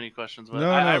I asked too many questions, but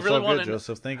No, I it's really all wanted good,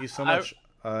 Joseph. Thank you so much.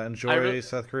 Enjoy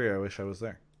South Korea. I wish I was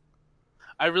there.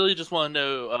 I really just want to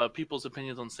know people's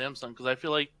opinions on Samsung because I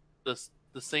feel like the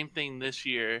same thing this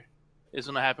year is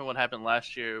going to happen what happened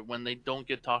last year when they don't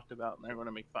get talked about and they're going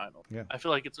to make finals. Yeah. I feel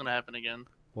like it's going to happen again.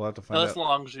 We'll have to find Unless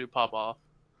out. Longzhu pop off.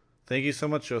 Thank you so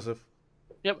much, Joseph.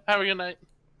 Yep, have a good night.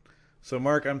 So,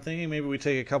 Mark, I'm thinking maybe we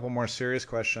take a couple more serious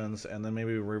questions and then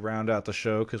maybe we round out the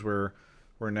show because we're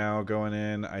now going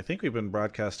in. I think we've been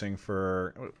broadcasting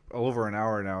for over an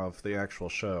hour now of the actual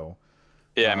show.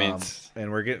 Yeah, I mean,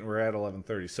 and we're at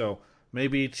 11:30. So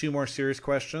maybe 2 more serious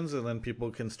questions and then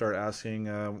people can start asking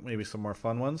maybe some more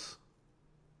fun ones.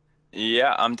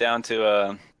 Yeah, I'm down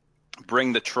to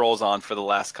bring the trolls on for the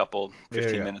last couple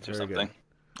 15 minutes or Very something.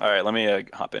 good. All right, let me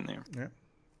hop in here. Yeah.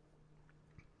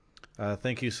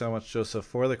 Thank you so much, Joseph,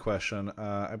 for the question.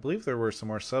 I believe there were some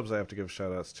more subs I have to give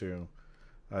shout-outs to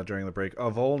during the break.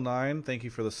 Avol9, thank you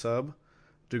for the sub.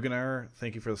 Duganar,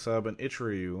 thank you for the sub. And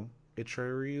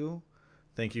Ichiryu,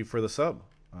 thank you for the sub.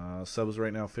 Subs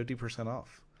right now 50%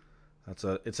 off.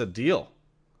 It's a deal.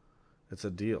 It's a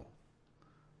deal.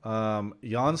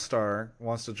 Yonstar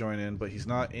wants to join in, but he's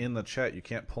not in the chat. You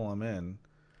can't pull him in.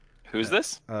 Who's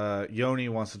this? Yoni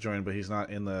wants to join, but he's not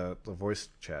in the voice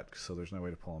chat, so there's no way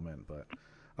to pull him in. But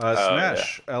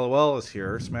Smash, LOL is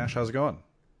here. Smash, how's it going?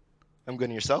 I'm good,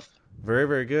 and yourself? Very,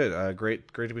 very good.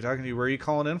 Great to be talking to you. Where are you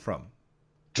calling in from?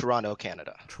 Toronto,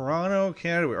 Canada. Toronto,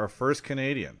 Canada. Our first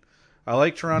Canadian. I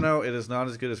like Toronto. It is not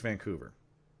as good as Vancouver.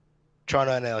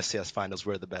 Toronto and LCS finals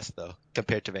were the best, though,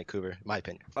 compared to Vancouver, in my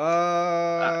opinion. Okay.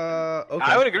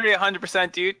 I would agree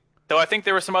 100%, dude. Though I think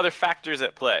there were some other factors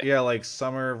at play. Yeah, like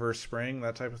summer versus spring,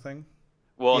 that type of thing.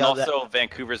 Well, and also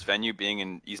Vancouver's venue being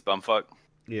in East Bumfuck.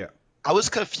 Yeah. I was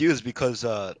confused because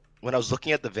when I was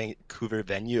looking at the Vancouver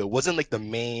venue, it wasn't like the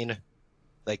main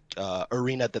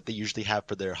arena that they usually have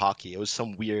for their hockey. It was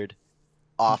some weird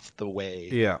off the way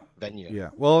venue.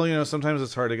 Yeah. Well, sometimes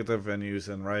it's hard to get the venues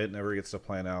and Riot never gets to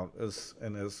plan out as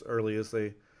early as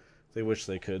they wish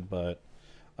they could, but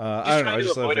I don't know. I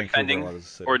just love Vancouver a lot as a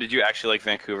city. Or did you actually like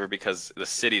Vancouver because the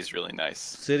city is really nice?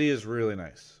 City is really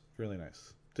nice. Really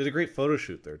nice. Did a great photo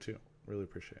shoot there too. Really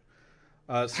appreciate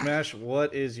it. Smash,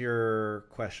 what is your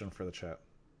question for the chat?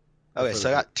 Okay, so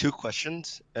I got 2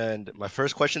 questions, and my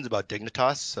first question is about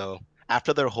Dignitas. So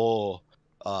after their whole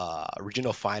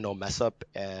regional final mess up,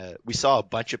 we saw a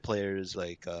bunch of players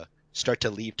start to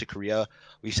leave to Korea.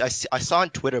 I saw on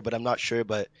Twitter, but I'm not sure.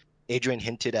 But Adrian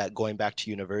hinted at going back to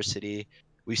university.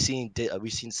 We've seen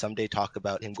Someday talk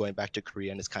about him going back to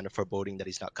Korea, and it's kind of foreboding that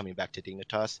he's not coming back to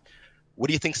Dignitas. What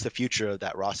do you think's the future of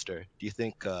that roster? Do you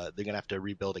think they're gonna have to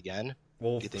rebuild again?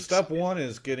 Well, step 1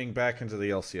 is getting back into the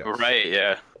LCS. Right.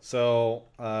 Yeah. So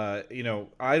I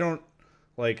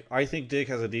think Dig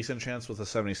has a decent chance with the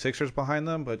 76ers behind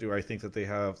them, but do I think that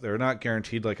they're not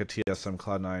guaranteed like a TSM,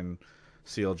 Cloud9,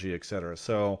 CLG, etc.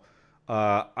 So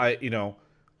I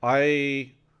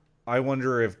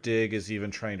wonder if Dig is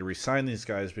even trying to re-sign these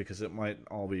guys because it might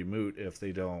all be moot if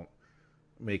they don't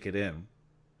make it in.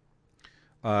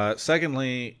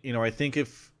 Secondly, I think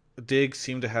if Dig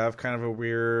seem to have kind of a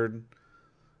weird,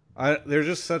 they're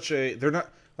just they're not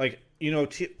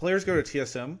players go to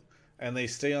TSM and they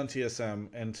stay on TSM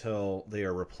until they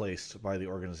are replaced by the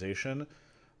organization.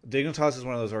 Dignitas is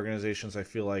one of those organizations I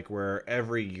feel like where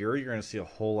every year you're going to see a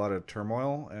whole lot of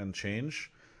turmoil and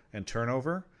change and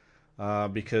turnover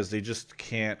because they just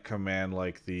can't command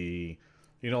Bjergsen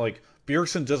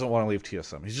doesn't want to leave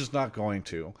TSM. He's just not going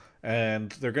to.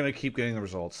 And they're going to keep getting the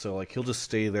results. So he'll just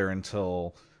stay there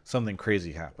until something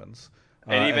crazy happens.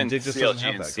 And even Dig just CLG doesn't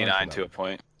have and that going for C9 them. to a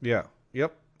point. Yeah.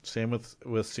 Yep. Same with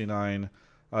C9.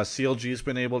 CLG's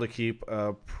been able to keep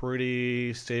a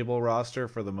pretty stable roster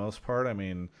for the most part. I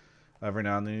mean, every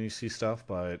now and then you see stuff,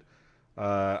 but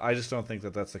I just don't think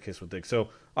that that's the case with Dig. So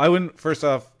I wouldn't. First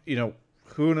off,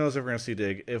 who knows if we're gonna see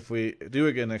Dig? If we do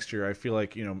again next year, I feel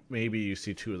like maybe you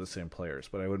see two of the same players,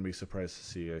 but I wouldn't be surprised to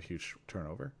see a huge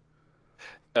turnover.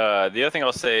 The other thing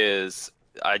I'll say is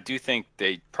I do think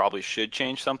they probably should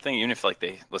change something, even if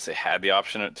they, let's say, had the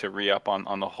option to re-up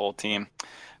on the whole team.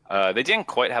 They didn't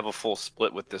quite have a full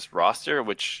split with this roster,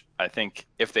 which I think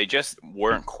if they just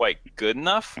weren't quite good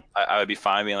enough, I would be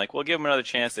fine being like, we'll give them another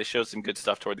chance. They showed some good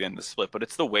stuff toward the end of the split, but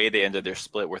it's the way they ended their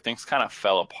split where things kind of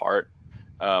fell apart.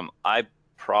 I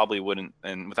probably wouldn't,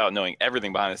 and without knowing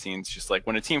everything behind the scenes, just like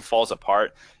when a team falls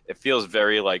apart, it feels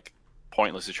very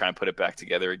pointless to try and put it back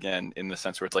together again, in the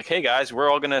sense where it's like, hey guys, we're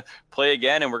all gonna play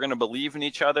again and we're gonna believe in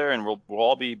each other and we'll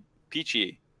all be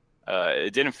peachy.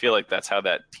 It didn't feel like that's how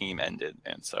that team ended,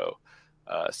 and so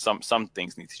some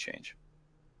things need to change.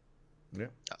 Yeah.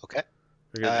 Okay.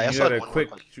 You had a quick.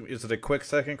 Is it a quick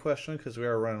second question? Because we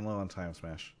are running low on time,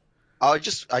 Smash. I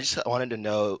just wanted to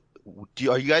know,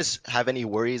 are you guys have any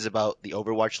worries about the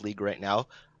Overwatch League right now?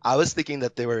 I was thinking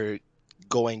that they were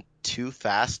going too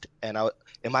fast, and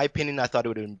in my opinion, I thought it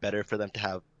would have been better for them to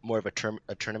have more of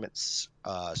a tournament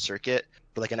circuit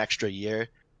for an extra year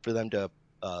for them to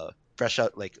flesh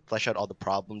out all the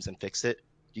problems and fix it.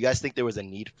 Do you guys think there was a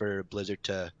need for Blizzard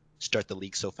to start the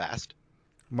league so fast?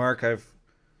 Mark,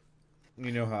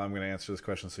 you know how I'm going to answer this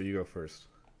question, so you go first.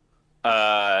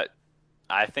 I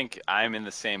think I'm in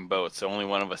the same boat, so only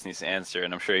one of us needs to answer,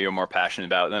 and I'm sure you're more passionate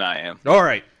about it than I am. All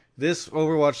right. This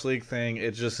Overwatch League thing,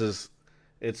 it's just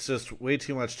way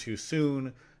too much too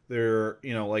soon.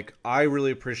 I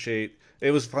really appreciate, it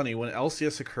was funny when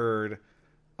LCS occurred,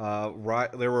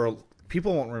 there were,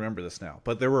 people won't remember this now,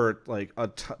 but there were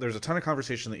there's a ton of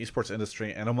conversation in the esports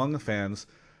industry and among the fans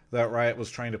that Riot was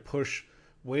trying to push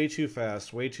way too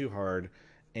fast, way too hard,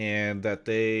 and that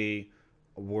they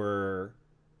were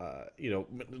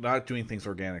not doing things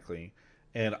organically,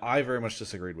 and I very much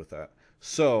disagreed with that.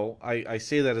 So I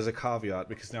say that as a caveat,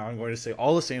 because now I'm going to say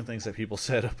all the same things that people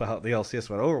said about the LCS,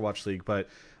 about Overwatch League, but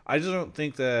I just don't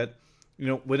think that,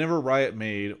 whenever Riot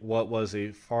made what was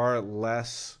a far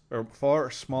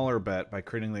smaller bet by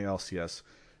creating the LCS,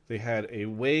 they had a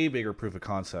way bigger proof of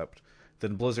concept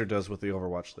than Blizzard does with the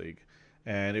Overwatch League.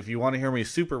 And if you want to hear me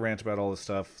super rant about all this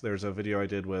stuff, there's a video I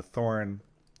did with Thorin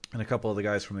and a couple of the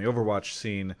guys from the Overwatch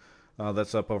scene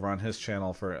that's up over on his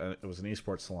channel it was an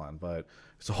esports salon. But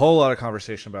it's a whole lot of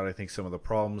conversation about, I think, some of the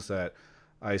problems that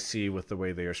I see with the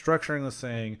way they are structuring this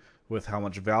thing, with how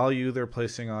much value they're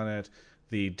placing on it,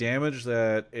 the damage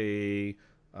that a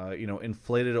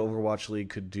inflated Overwatch League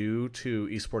could do to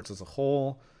esports as a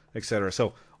whole, etc.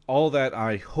 So all that,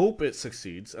 I hope it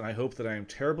succeeds, and I hope that I am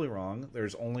terribly wrong.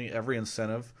 There's only every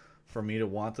incentive for me to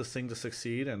want this thing to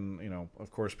succeed, and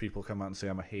of course people come out and say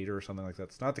I'm a hater or something like that.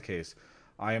 It's not the case.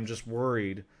 I am just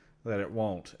worried that it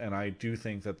won't, and I do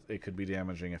think that it could be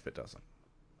damaging if it doesn't.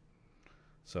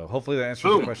 So hopefully that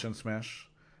answers the question, Smash.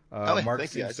 Mark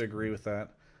seems to agree with that.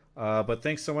 But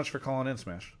thanks so much for calling in,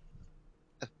 Smash.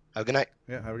 Have a good night.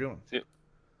 Yeah, have a good one. See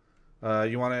you.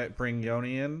 You want to bring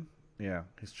Yoni in? Yeah,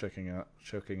 he's choking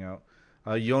out.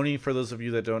 Yoni, for those of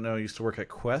you that don't know, used to work at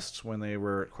Quest when they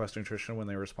were at Quest Nutrition, when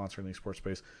they were sponsoring the esports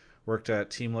space. Worked at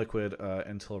Team Liquid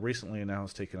until recently, and now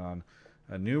has taken on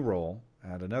a new role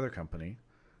at another company.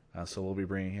 So we'll be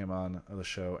bringing him on the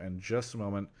show in just a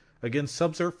moment. Again,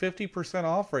 subs are 50%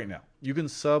 off right now. You can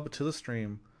sub to the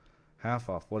stream, half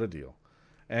off. What a deal.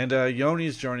 And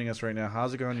Yoni's joining us right now.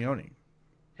 How's it going, Yoni?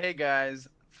 Hey, guys.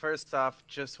 First off,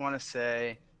 just want to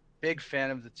say, big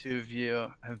fan of the two of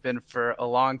you. Have been for a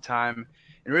long time.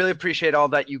 And really appreciate all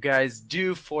that you guys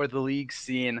do for the league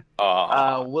scene.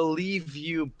 We'll leave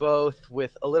you both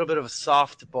with a little bit of a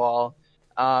softball.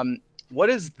 What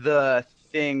is the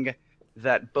thing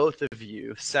that both of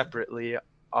you separately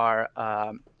are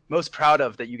most proud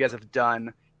of that you guys have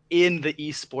done in the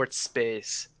esports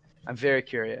space? I'm very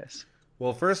curious.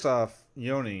 Well, first off,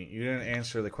 Yoni, you didn't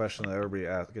answer the question that everybody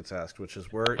gets asked, which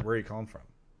is where are you calling from?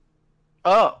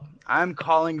 Oh, I'm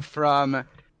calling from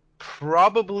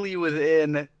probably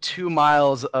within 2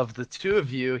 miles of the two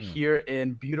of you here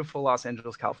in beautiful Los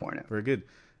Angeles, California. Very good.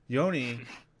 Yoni,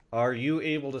 are you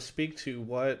able to speak to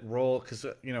what role, because,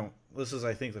 this is,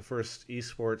 I think, the first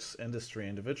esports industry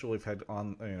individual we've had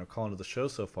on, call into the show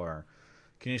so far.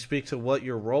 Can you speak to what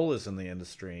your role is in the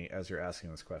industry as you're asking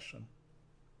this question?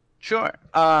 Sure.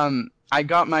 I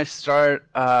got my start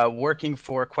working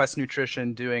for Quest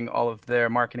Nutrition, doing all of their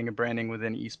marketing and branding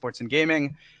within esports and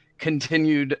gaming.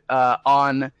 Continued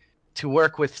on to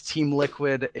work with Team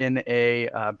Liquid in a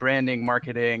branding,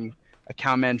 marketing,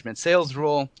 account management, sales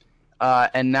role.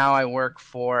 And now I work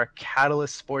for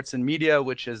Catalyst Sports and Media,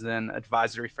 which is an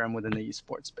advisory firm within the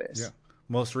esports space. Yeah.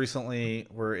 Most recently,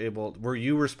 were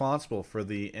you responsible for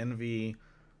the Envy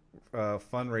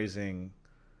fundraising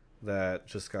that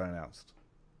just got announced?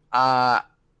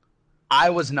 I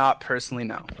was not personally,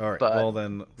 no. All right. But,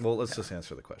 Well, let's just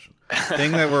answer the question.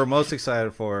 Thing that we're most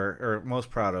excited for, or most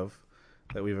proud of,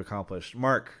 that we've accomplished.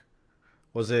 Mark,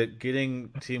 was it getting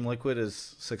Team Liquid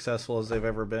as successful as they've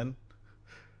ever been?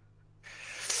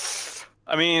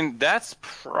 I mean, that's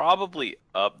probably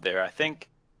up there. I think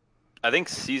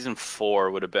season 4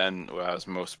 would have been what I was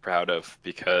most proud of,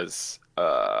 because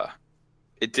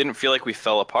it didn't feel like we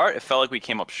fell apart. It felt like we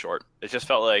came up short. It just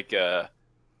felt like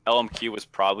LMQ was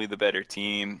probably the better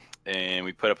team, and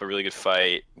we put up a really good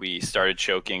fight. We started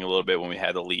choking a little bit when we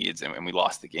had the leads, and we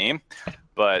lost the game.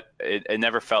 But it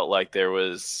never felt like there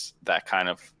was that kind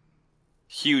of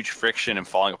huge friction and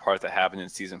falling apart that happened in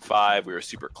season 5. We were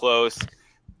super close.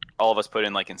 All of us put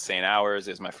in like insane hours.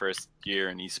 It was my first year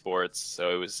in esports,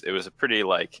 so it was a pretty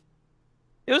it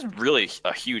was really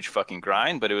a huge fucking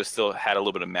grind, but it was still had a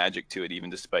little bit of magic to it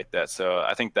even despite that. So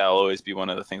I think that'll always be one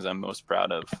of the things I'm most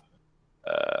proud of.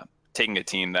 Taking a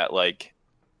team that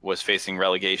was facing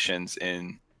relegations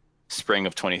in summer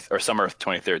of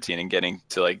 2013 and getting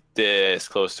to this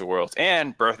close to Worlds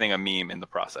and birthing a meme in the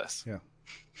process. Yeah.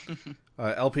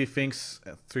 LP Finks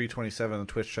 327 in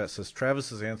the Twitch chat says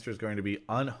Travis's answer is going to be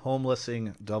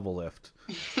unhomelessing double lift.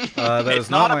 That it's is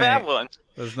not a bad one.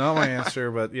 That's not my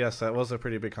answer, but yes, that was a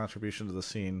pretty big contribution to the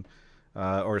scene,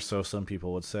 or so some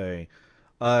people would say.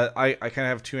 I kind of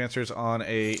have two answers on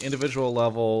a individual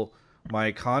level.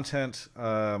 My content,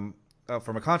 from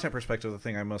a content perspective, the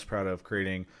thing I'm most proud of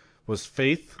creating was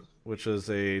Faith, which is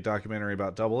a documentary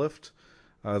about Doublelift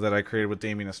that I created with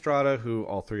Damien Estrada, who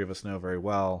all three of us know very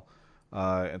well.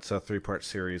 It's a 3-part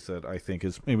series that I think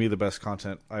is maybe the best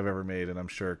content I've ever made, and I'm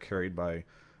sure carried by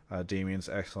Damien's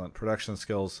excellent production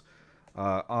skills.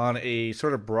 On a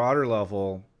sort of broader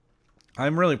level,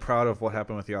 I'm really proud of what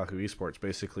happened with Yahoo Esports.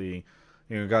 Basically,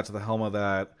 got to the helm of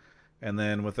that, and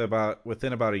then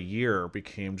within about a year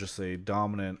became just a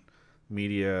dominant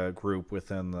media group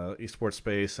within the esports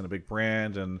space and a big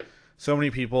brand. And so many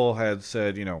people had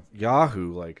said,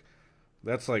 Yahoo,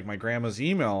 that's like my grandma's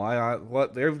email.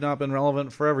 They've not been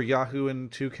relevant forever. Yahoo in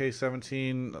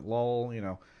 2K17,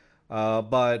 lol,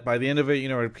 but by the end of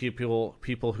it,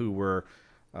 people who were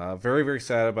very, very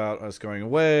sad about us going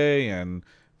away, and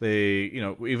they,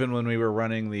 even when we were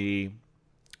running the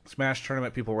Smash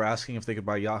tournament, people were asking if they could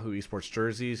buy Yahoo Esports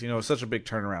jerseys. It was such a big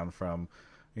turnaround from,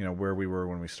 where we were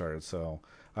when we started. So,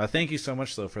 thank you so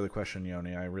much, though, for the question,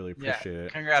 Yoni. I really appreciate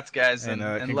it. Congrats, guys, and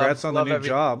congrats on the new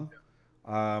job.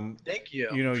 Thank you.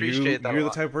 Appreciate that. You're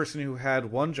the type of person who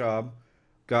had one job,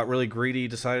 got really greedy,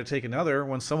 decided to take another,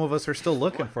 when some of us are still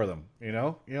looking for them.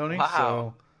 Yoni.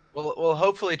 Wow. So, well,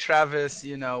 hopefully, Travis,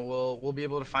 we'll be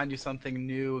able to find you something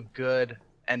new, good,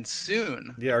 and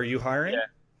soon. Yeah. Are you hiring? Yeah.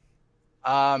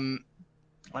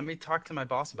 Let me talk to my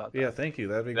boss about that. Yeah, thank you.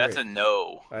 That'd be great. That's a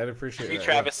no. I'd appreciate that.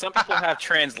 Travis, some people have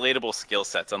translatable skill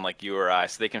sets, unlike you or I,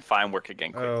 so they can find work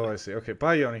again quickly. Oh, I see. Okay,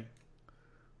 bye, Yoni.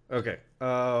 Okay.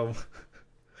 I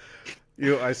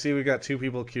see we got two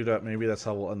people queued up. Maybe that's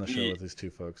how we'll end the show with these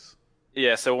two folks.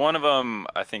 Yeah, so one of them,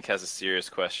 I think, has a serious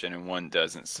question, and one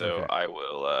doesn't, so okay. I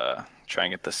will try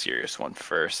and get the serious one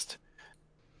first.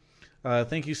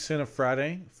 Thank you, Sin of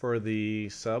Friday, for the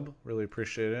sub. Really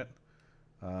appreciate it.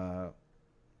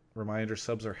 Reminder,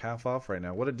 subs are half off right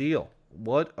now. What a deal.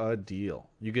 What a deal.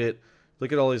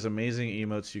 Look at all these amazing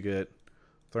emotes you get.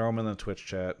 Throw them in the Twitch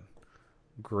chat.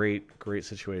 Great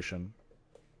situation.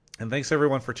 And thanks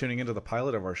everyone for tuning into the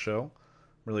pilot of our show. I'm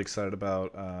really excited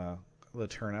about the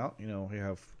turnout. We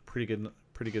have pretty good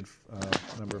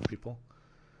number of people.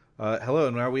 Hello,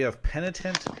 and now we have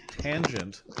Penitent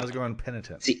Tangent. How's it going,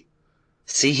 Penitent?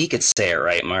 See, he could say it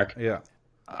right, Mark. Yeah.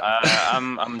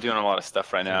 I'm doing a lot of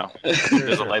stuff right now.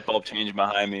 There's a light bulb change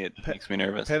behind me. It makes me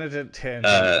nervous. Penitent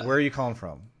Tangent. Where are you calling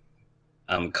from?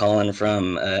 I'm calling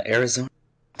from Arizona.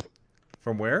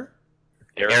 From where?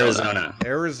 Arizona.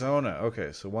 Arizona.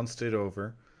 Okay, so one state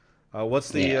over. What's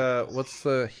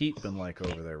the heat been like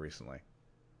over there recently?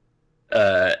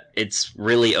 It's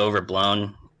really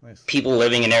overblown. Nice. People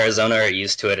living in Arizona are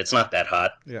used to it. It's not that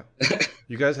hot. Yeah.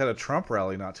 You guys had a Trump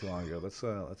rally not too long ago.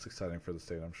 That's exciting for the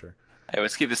state, I'm sure. Hey,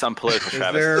 let's keep this unpolitical,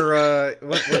 Travis. Is there,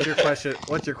 what's your question?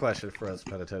 What's your question for us,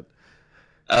 Penitent?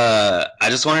 I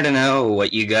just wanted to know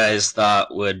what you guys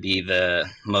thought would be the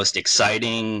most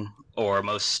exciting or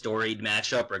most storied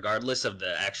matchup, regardless of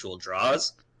the actual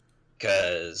draws.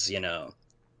 Because,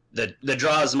 the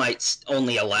draws might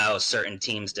only allow certain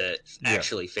teams to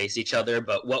actually face each other,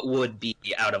 but what would be,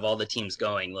 out of all the teams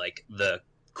going, like the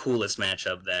coolest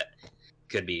matchup that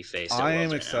could be faced? I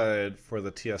am excited for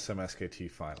the TSM SKT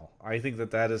final. I think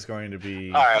that is going to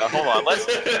be. All right, hold on.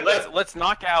 Let's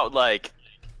knock out like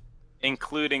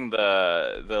including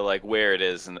the like where it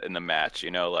is in the match.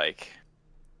 You know, like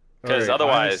because I'm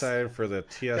otherwise, excited for the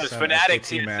TSM Fnatic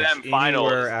SKT TSM match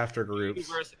finals anywhere after groups.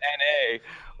 versus NA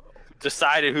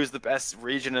decided who's the best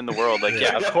region in the world. Like,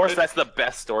 yeah, of course that's the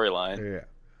best storyline.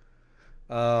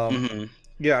 Yeah.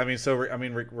 Yeah, I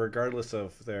mean, regardless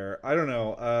of I don't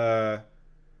know.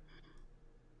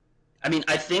 I mean,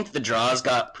 I think the draws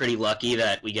got pretty lucky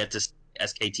that we get to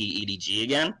SKT EDG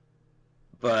again,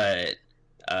 but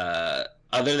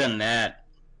other than that,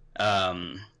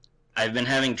 I've been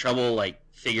having trouble like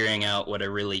figuring out what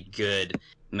a really good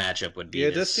matchup would be. Yeah,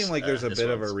 it does seem like there's a bit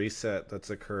of a reset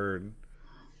that's occurred.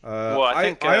 Well, I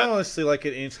think I honestly like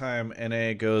it anytime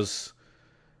NA goes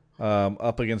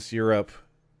up against Europe,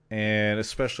 and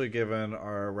especially given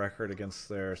our record against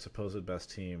their supposed best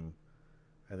team,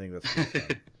 I think that's pretty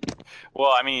fun.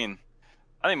 Well, I mean,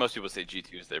 I think most people say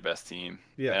G2 is their best team.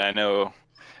 Yeah. And I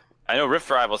know Rift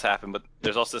Rivals happened, but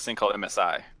there's also this thing called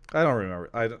MSI. I don't remember.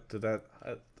 I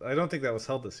don't think that was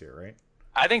held this year, right?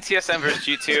 I think TSM versus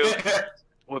G2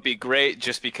 would be great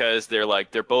just because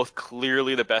they're both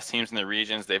clearly the best teams in their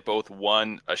regions. They've both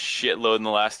won a shitload in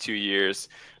the last 2 years.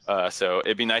 So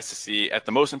it'd be nice to see at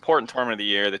the most important tournament of the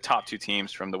year, the top two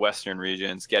teams from the Western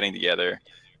regions getting together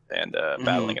and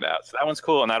battling it out. So that one's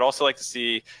cool. And I'd also like to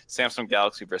see Samsung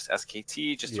Galaxy versus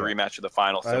SKT, just a rematch of the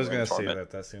final. I was going to say that.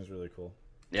 That seems really cool.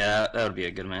 Yeah, that would be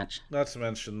a good match. Not to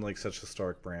mention like such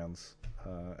historic brands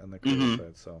and the creative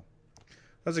side. So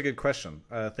that's a good question.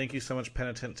 Thank you so much,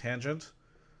 Penitent Tangent,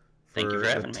 Thank you for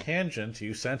having the me. tangent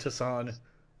you sent us on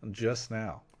just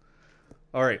now.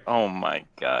 All right. Oh my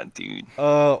god, dude.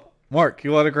 Mark,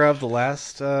 you want to grab the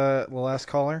last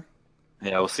caller?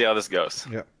 Yeah, we'll see how this goes.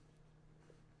 Yep.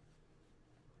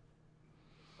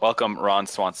 Welcome, Ron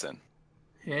Swanson.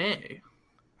 Hey.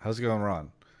 How's it going,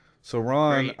 Ron? So,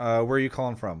 Ron, Great. where are you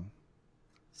calling from?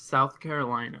 South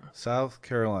Carolina. South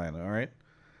Carolina, all right.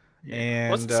 Yeah.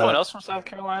 And Wasn't someone else from South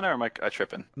Carolina, or am I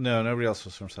tripping? No, nobody else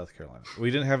was from South Carolina.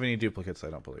 We didn't have any duplicates, I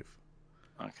don't believe.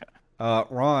 Okay.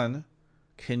 Ron,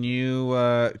 can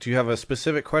you do you have a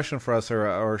specific question for us,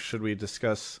 or should we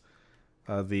discuss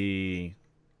the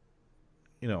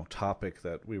topic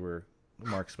that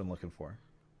Mark's been looking for?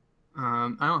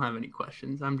 I don't have any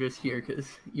questions. I'm just here because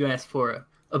you asked for a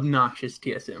obnoxious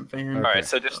TSM fan. All right,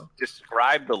 so just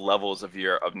describe the levels of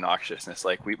your obnoxiousness.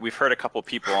 Like we've heard a couple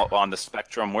people on the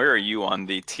spectrum. Where are you on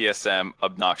the TSM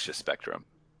obnoxious spectrum?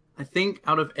 I think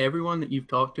out of everyone that you've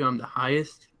talked to, I'm the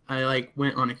highest. I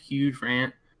went on a huge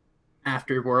rant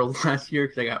after Worlds last year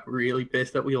because I got really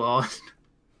pissed that we lost.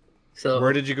 So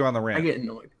where did you go on the rant? I get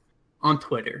annoyed on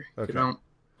Twitter. Okay.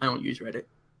 I don't use Reddit.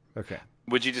 Okay.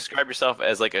 Would you describe yourself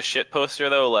as like a shit poster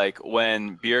though? Like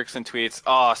when Bjergsen tweets,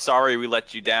 "Oh, sorry, we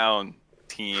let you down,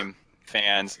 team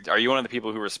fans." Are you one of the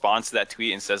people who responds to that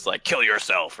tweet and says like, "Kill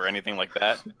yourself" or anything like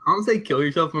that? I don't say kill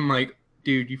yourself. I'm like,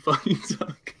 dude, you fucking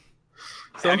suck.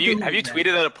 Have you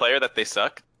tweeted at a player that they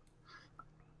suck?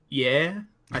 Yeah,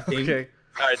 I think. Okay.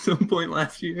 At some point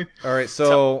last year. All right.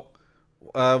 So,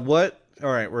 what?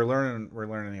 All right, we're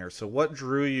learning here. So, what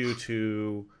drew you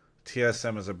to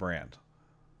TSM as a brand?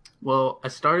 Well, I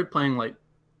started playing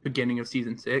beginning of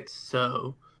season 6,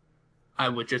 so I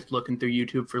was just looking through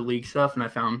YouTube for league stuff, and I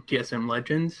found TSM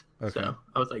Legends. Okay. So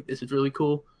I was like, this is really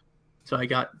cool. So I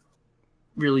got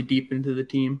really deep into the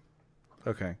team.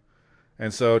 Okay.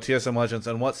 And so TSM Legends,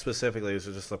 and what specifically? Is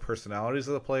it just the personalities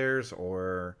of the players,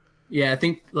 or? Yeah, I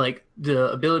think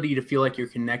the ability to feel like you're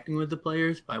connecting with the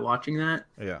players by watching that.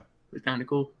 Yeah. Was kind of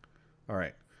cool. All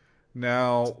right.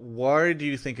 Now, why do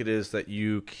you think it is that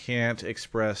you can't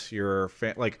express your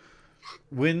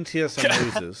when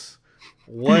TSM loses?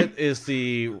 What is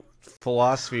the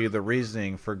philosophy, the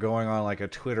reasoning for going on like a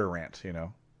Twitter rant?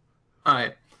 All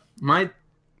right, my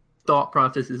thought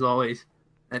process is always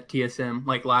at TSM,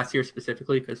 like last year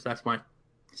specifically, because that's when I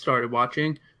started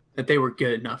watching, that they were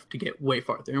good enough to get way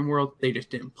farther in World. They just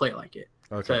didn't play like it.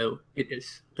 Okay. So it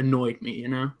just annoyed me,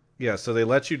 Yeah. So they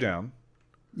let you down.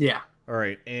 Yeah. All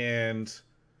right, and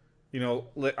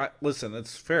listen,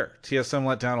 it's fair. TSM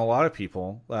let down a lot of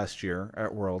people last year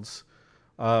at Worlds,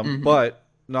 but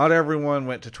not everyone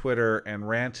went to Twitter and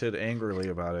ranted angrily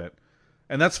about it,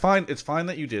 and that's fine. It's fine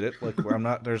that you did it. Like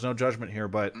there's no judgment here.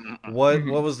 But what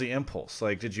was the impulse?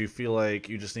 Like, did you feel like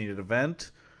you just needed a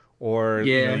vent, or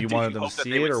you wanted them to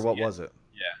see it, or what was it?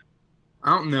 Yeah,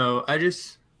 I don't know.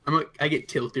 I get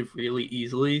tilted really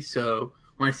easily, so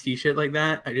when I see shit like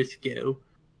that, I just go,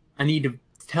 I need to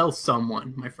tell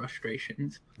someone my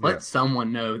frustrations. Let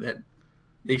someone know that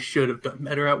they should have done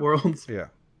better at Worlds. Yeah.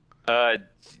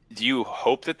 Do you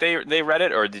hope that they read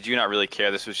it, or did you not really care?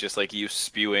 This was just like you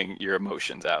spewing your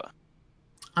emotions out.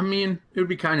 I mean, it would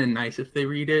be kind of nice if they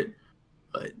read it,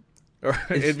 but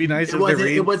it'd be nice if they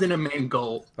read. It wasn't a main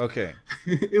goal. Okay.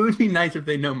 It would be nice if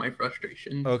they know my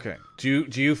frustration. Okay. Do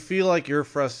you feel like your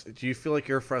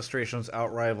frustrations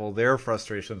outrival their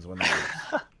frustrations when they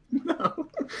read? No,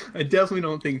 I definitely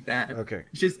don't think that. Okay.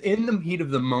 It's just in the heat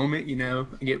of the moment, I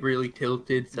get really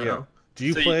tilted. So. Yeah. Do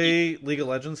you play League of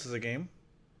Legends as a game?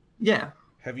 Yeah.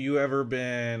 Have you ever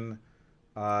been,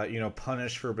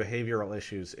 punished for behavioral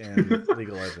issues in League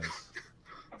of Legends?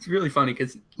 It's really funny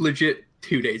because legit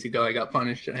 2 days ago I got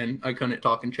punished and I couldn't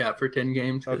talk in chat for 10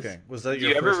 games. Okay. Was that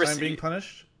your first time being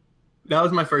punished? That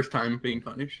was my first time being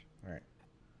punished. All right.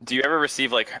 Do you ever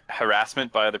receive like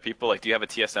harassment by other people? Like, do you have a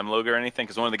TSM logo or anything?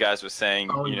 Because one of the guys was saying,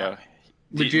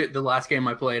 Legit, the last game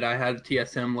I played, I had a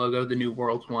TSM logo, the New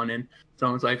Worlds one, and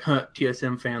someone was like,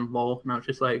 TSM fan, lol. And I was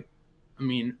just like, I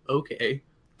mean, okay.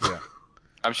 Yeah.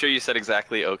 I'm sure you said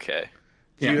exactly okay.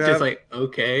 Just like,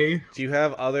 okay. Do you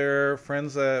have other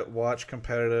friends that watch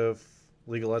competitive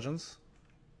League of Legends?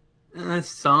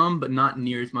 Some, but not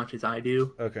near as much as I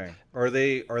do. Okay. Are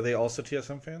they also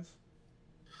TSM fans?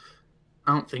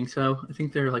 I don't think so. I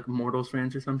think they're like Immortals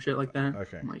fans or some shit like that.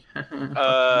 Okay. I'm like,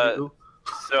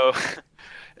 so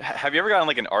have you ever gotten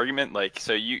like an argument? Like,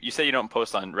 so you say you don't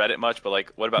post on Reddit much, but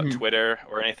like, what about Twitter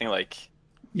or anything? Like,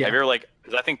 yeah. Have you ever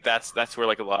because I think that's where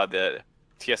like a lot of the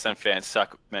TSM fans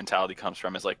suck mentality comes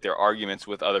from, is like their arguments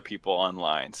with other people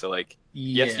online. So like,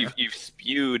 yes, you've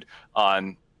spewed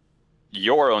on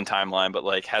your own timeline, but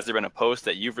like, has there been a post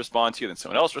that you've responded to, then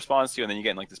someone else responds to, and then you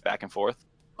get in like this back and forth?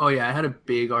 Oh yeah, I had a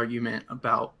big argument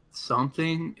about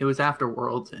something. It was after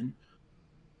Worlds, and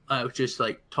I was just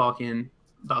like talking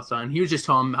about something. He was just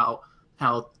talking about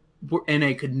how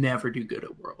NA could never do good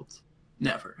at Worlds,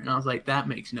 never. And I was like, that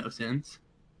makes no sense.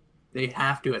 They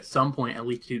have to at some point at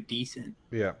least do decent.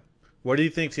 Yeah. What do you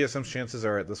think TSM's chances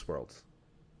are at this Worlds?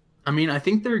 I mean, I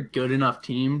think they're a good enough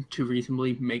team to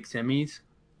reasonably make semis.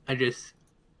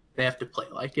 They have to play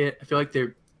like it. I feel like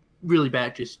they're really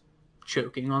bad just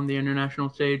choking on the international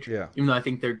stage. Yeah. Even though I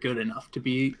think they're good enough to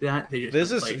be that. They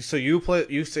just so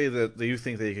you say that you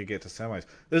think they could get to semis.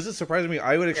 This is surprising me.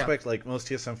 I would expect like most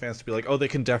TSM fans to be like, oh, they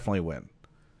can definitely win.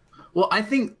 Well, I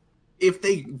think if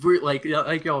they like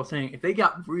y'all were saying, if they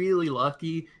got really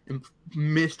lucky and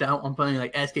missed out on playing,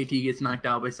 like SKT gets knocked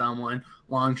out by someone,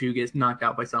 Longzhu gets knocked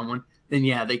out by someone, then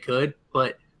yeah, they could.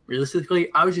 But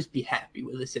realistically, I would just be happy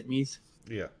with the semis.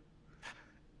 Yeah.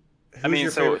 I mean,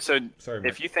 so Sorry,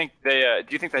 if you think they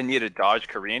do you think they need to dodge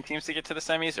Korean teams to get to the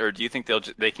semis, or do you think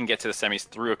they can get to the semis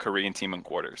through a Korean team in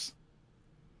quarters?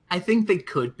 I think they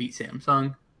could beat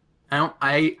Samsung.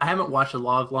 I haven't watched a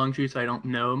lot of Longzhu, so I don't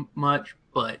know much,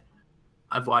 but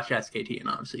I've watched SKT, and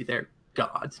obviously they're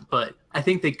gods. But I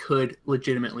think they could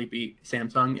legitimately beat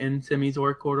Samsung in semis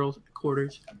or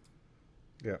quarters.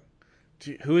 Yeah.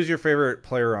 Who is your favorite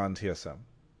player on TSM?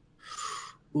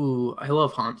 Ooh, I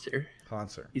love Hanser.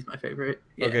 Hanser. He's my favorite.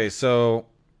 Yeah. Okay, so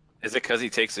is it because he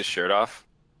takes his shirt off?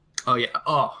 Oh yeah.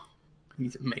 Oh,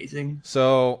 he's amazing.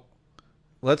 So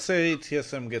let's say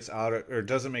TSM gets out or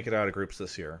doesn't make it out of groups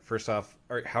this year. First off,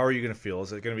 how are you going to feel?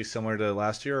 Is it going to be similar to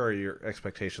last year, or are your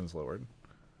expectations lowered?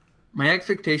 My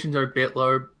expectations are a bit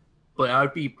lower, but I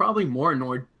would be probably more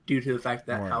annoyed due to the fact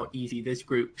that how easy this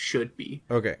group should be.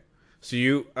 Okay. So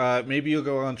you maybe you'll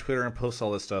go on Twitter and post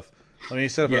all this stuff. Let me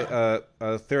set up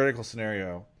a theoretical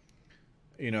scenario.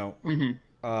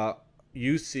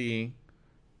 You see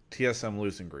TSM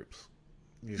losing groups.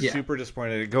 You're super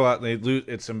disappointed. They go out and they lose.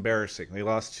 It's embarrassing. They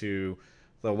lost to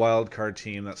the wild card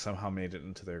team that somehow made it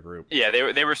into their group. Yeah,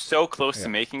 they were so close to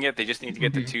making it. They just need to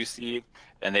get the 2 seed,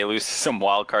 and they lose some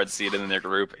wild card seed in their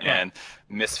group, and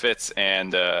Misfits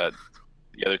and the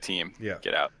other team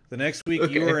get out. The next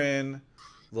week you were in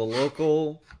the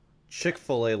local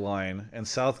Chick-fil-A line in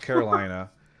South Carolina,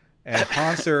 and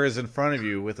Hanser is in front of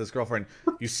you with his girlfriend.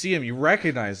 You see him, you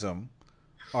recognize him.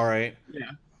 All right.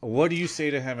 Yeah. What do you say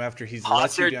to him after he's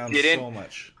let you down so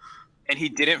much? And he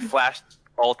didn't flash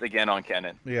ult again on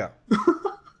Kennen. Yeah.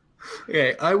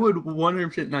 Okay, I would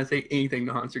 100% not say anything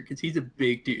to Hanser because he's a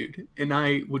big dude, and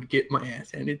I would get my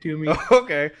ass handed to me.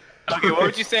 Okay. Okay, what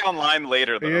would you say online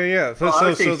later, though? Yeah. I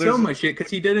would say so much shit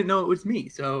because he didn't know it was me,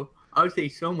 so I would say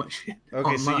so much shit. Okay,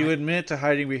 online. So you admit to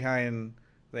hiding behind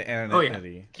the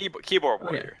anonymity. Keyboard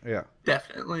warrior. Yeah.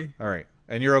 Definitely. All right.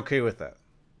 And you're okay with that?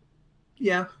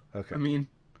 Yeah. Okay. I mean,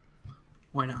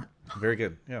 why not? Very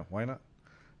good. Yeah, why not?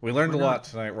 We learned a Why lot not?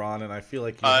 tonight, Ron, and I feel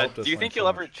like you helped us. Do you learn think so you'll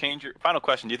much. ever change your final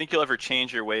question? Do you think you'll ever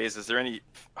change your ways? Is there any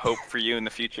hope for you in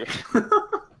the future?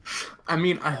 I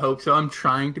mean, I hope so. I'm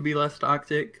trying to be less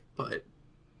toxic, but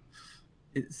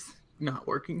it's not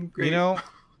working great. You know,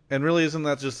 and really, isn't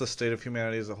that just the state of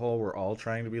humanity as a whole? We're all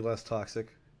trying to be less toxic.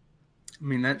 I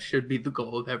mean, that should be the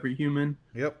goal of every human.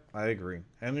 Yep, I agree.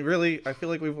 And really, I feel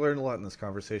like we've learned a lot in this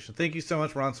conversation. Thank you so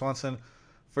much, Ron Swanson,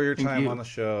 for your Thank time you. on the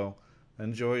show.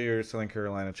 Enjoy your Southern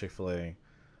Carolina Chick-fil-A.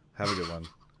 Have a good one.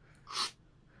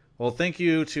 Well, thank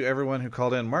you to everyone who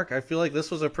called in. Mark, I feel like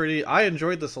this was I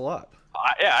enjoyed this a lot.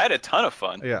 Yeah, I had a ton of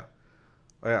fun. Yeah.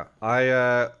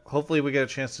 I hopefully we get a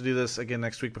chance to do this again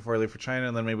next week before I leave for China,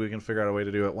 and then maybe we can figure out a way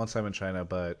to do it once I'm in China.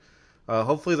 But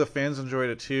hopefully the fans enjoyed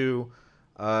it too.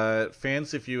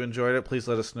 Fans, if you enjoyed it, please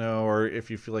let us know, or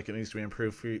if you feel like it needs to be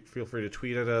improved, feel free to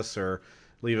tweet at us or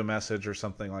leave a message or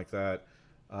something like that.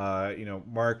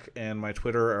 Mark and my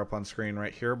Twitter are up on screen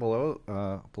right here below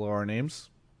our names.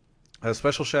 A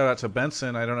special shout out to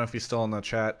Benson. I don't know if he's still in the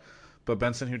chat, but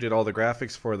Benson, who did all the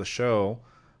graphics for the show.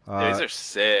 These are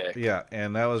sick. Yeah,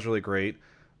 and that was really great.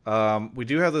 We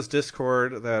do have this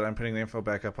Discord that I'm putting the info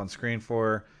back up on screen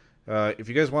for. If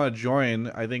you guys want to join,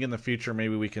 I think in the future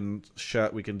maybe we can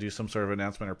do some sort of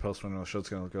announcement or post when the show's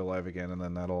going to go live again, and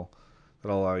then that'll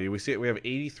allow you. We have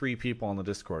 83 people on the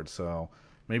Discord, so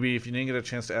maybe if you didn't get a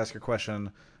chance to ask your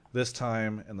question this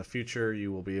time in the future,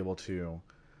 you will be able to.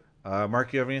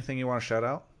 Mark, you have anything you want to shout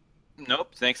out?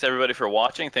 Nope. Thanks everybody for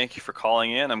watching. Thank you for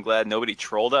calling in. I'm glad nobody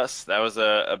trolled us. That was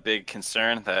a big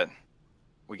concern, that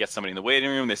we get somebody in the waiting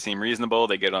room, they seem reasonable,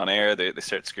 they get on air, they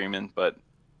start screaming, but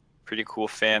pretty cool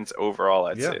fans overall,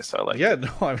 I'd say. So I like it.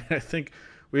 No, I mean, I think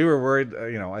we were worried,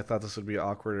 I thought this would be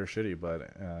awkward or shitty,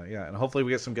 but and hopefully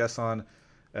we get some guests on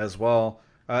as well.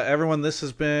 Everyone, this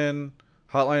has been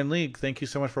Hotline League. Thank you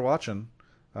so much for watching.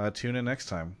 Tune in next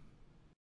time.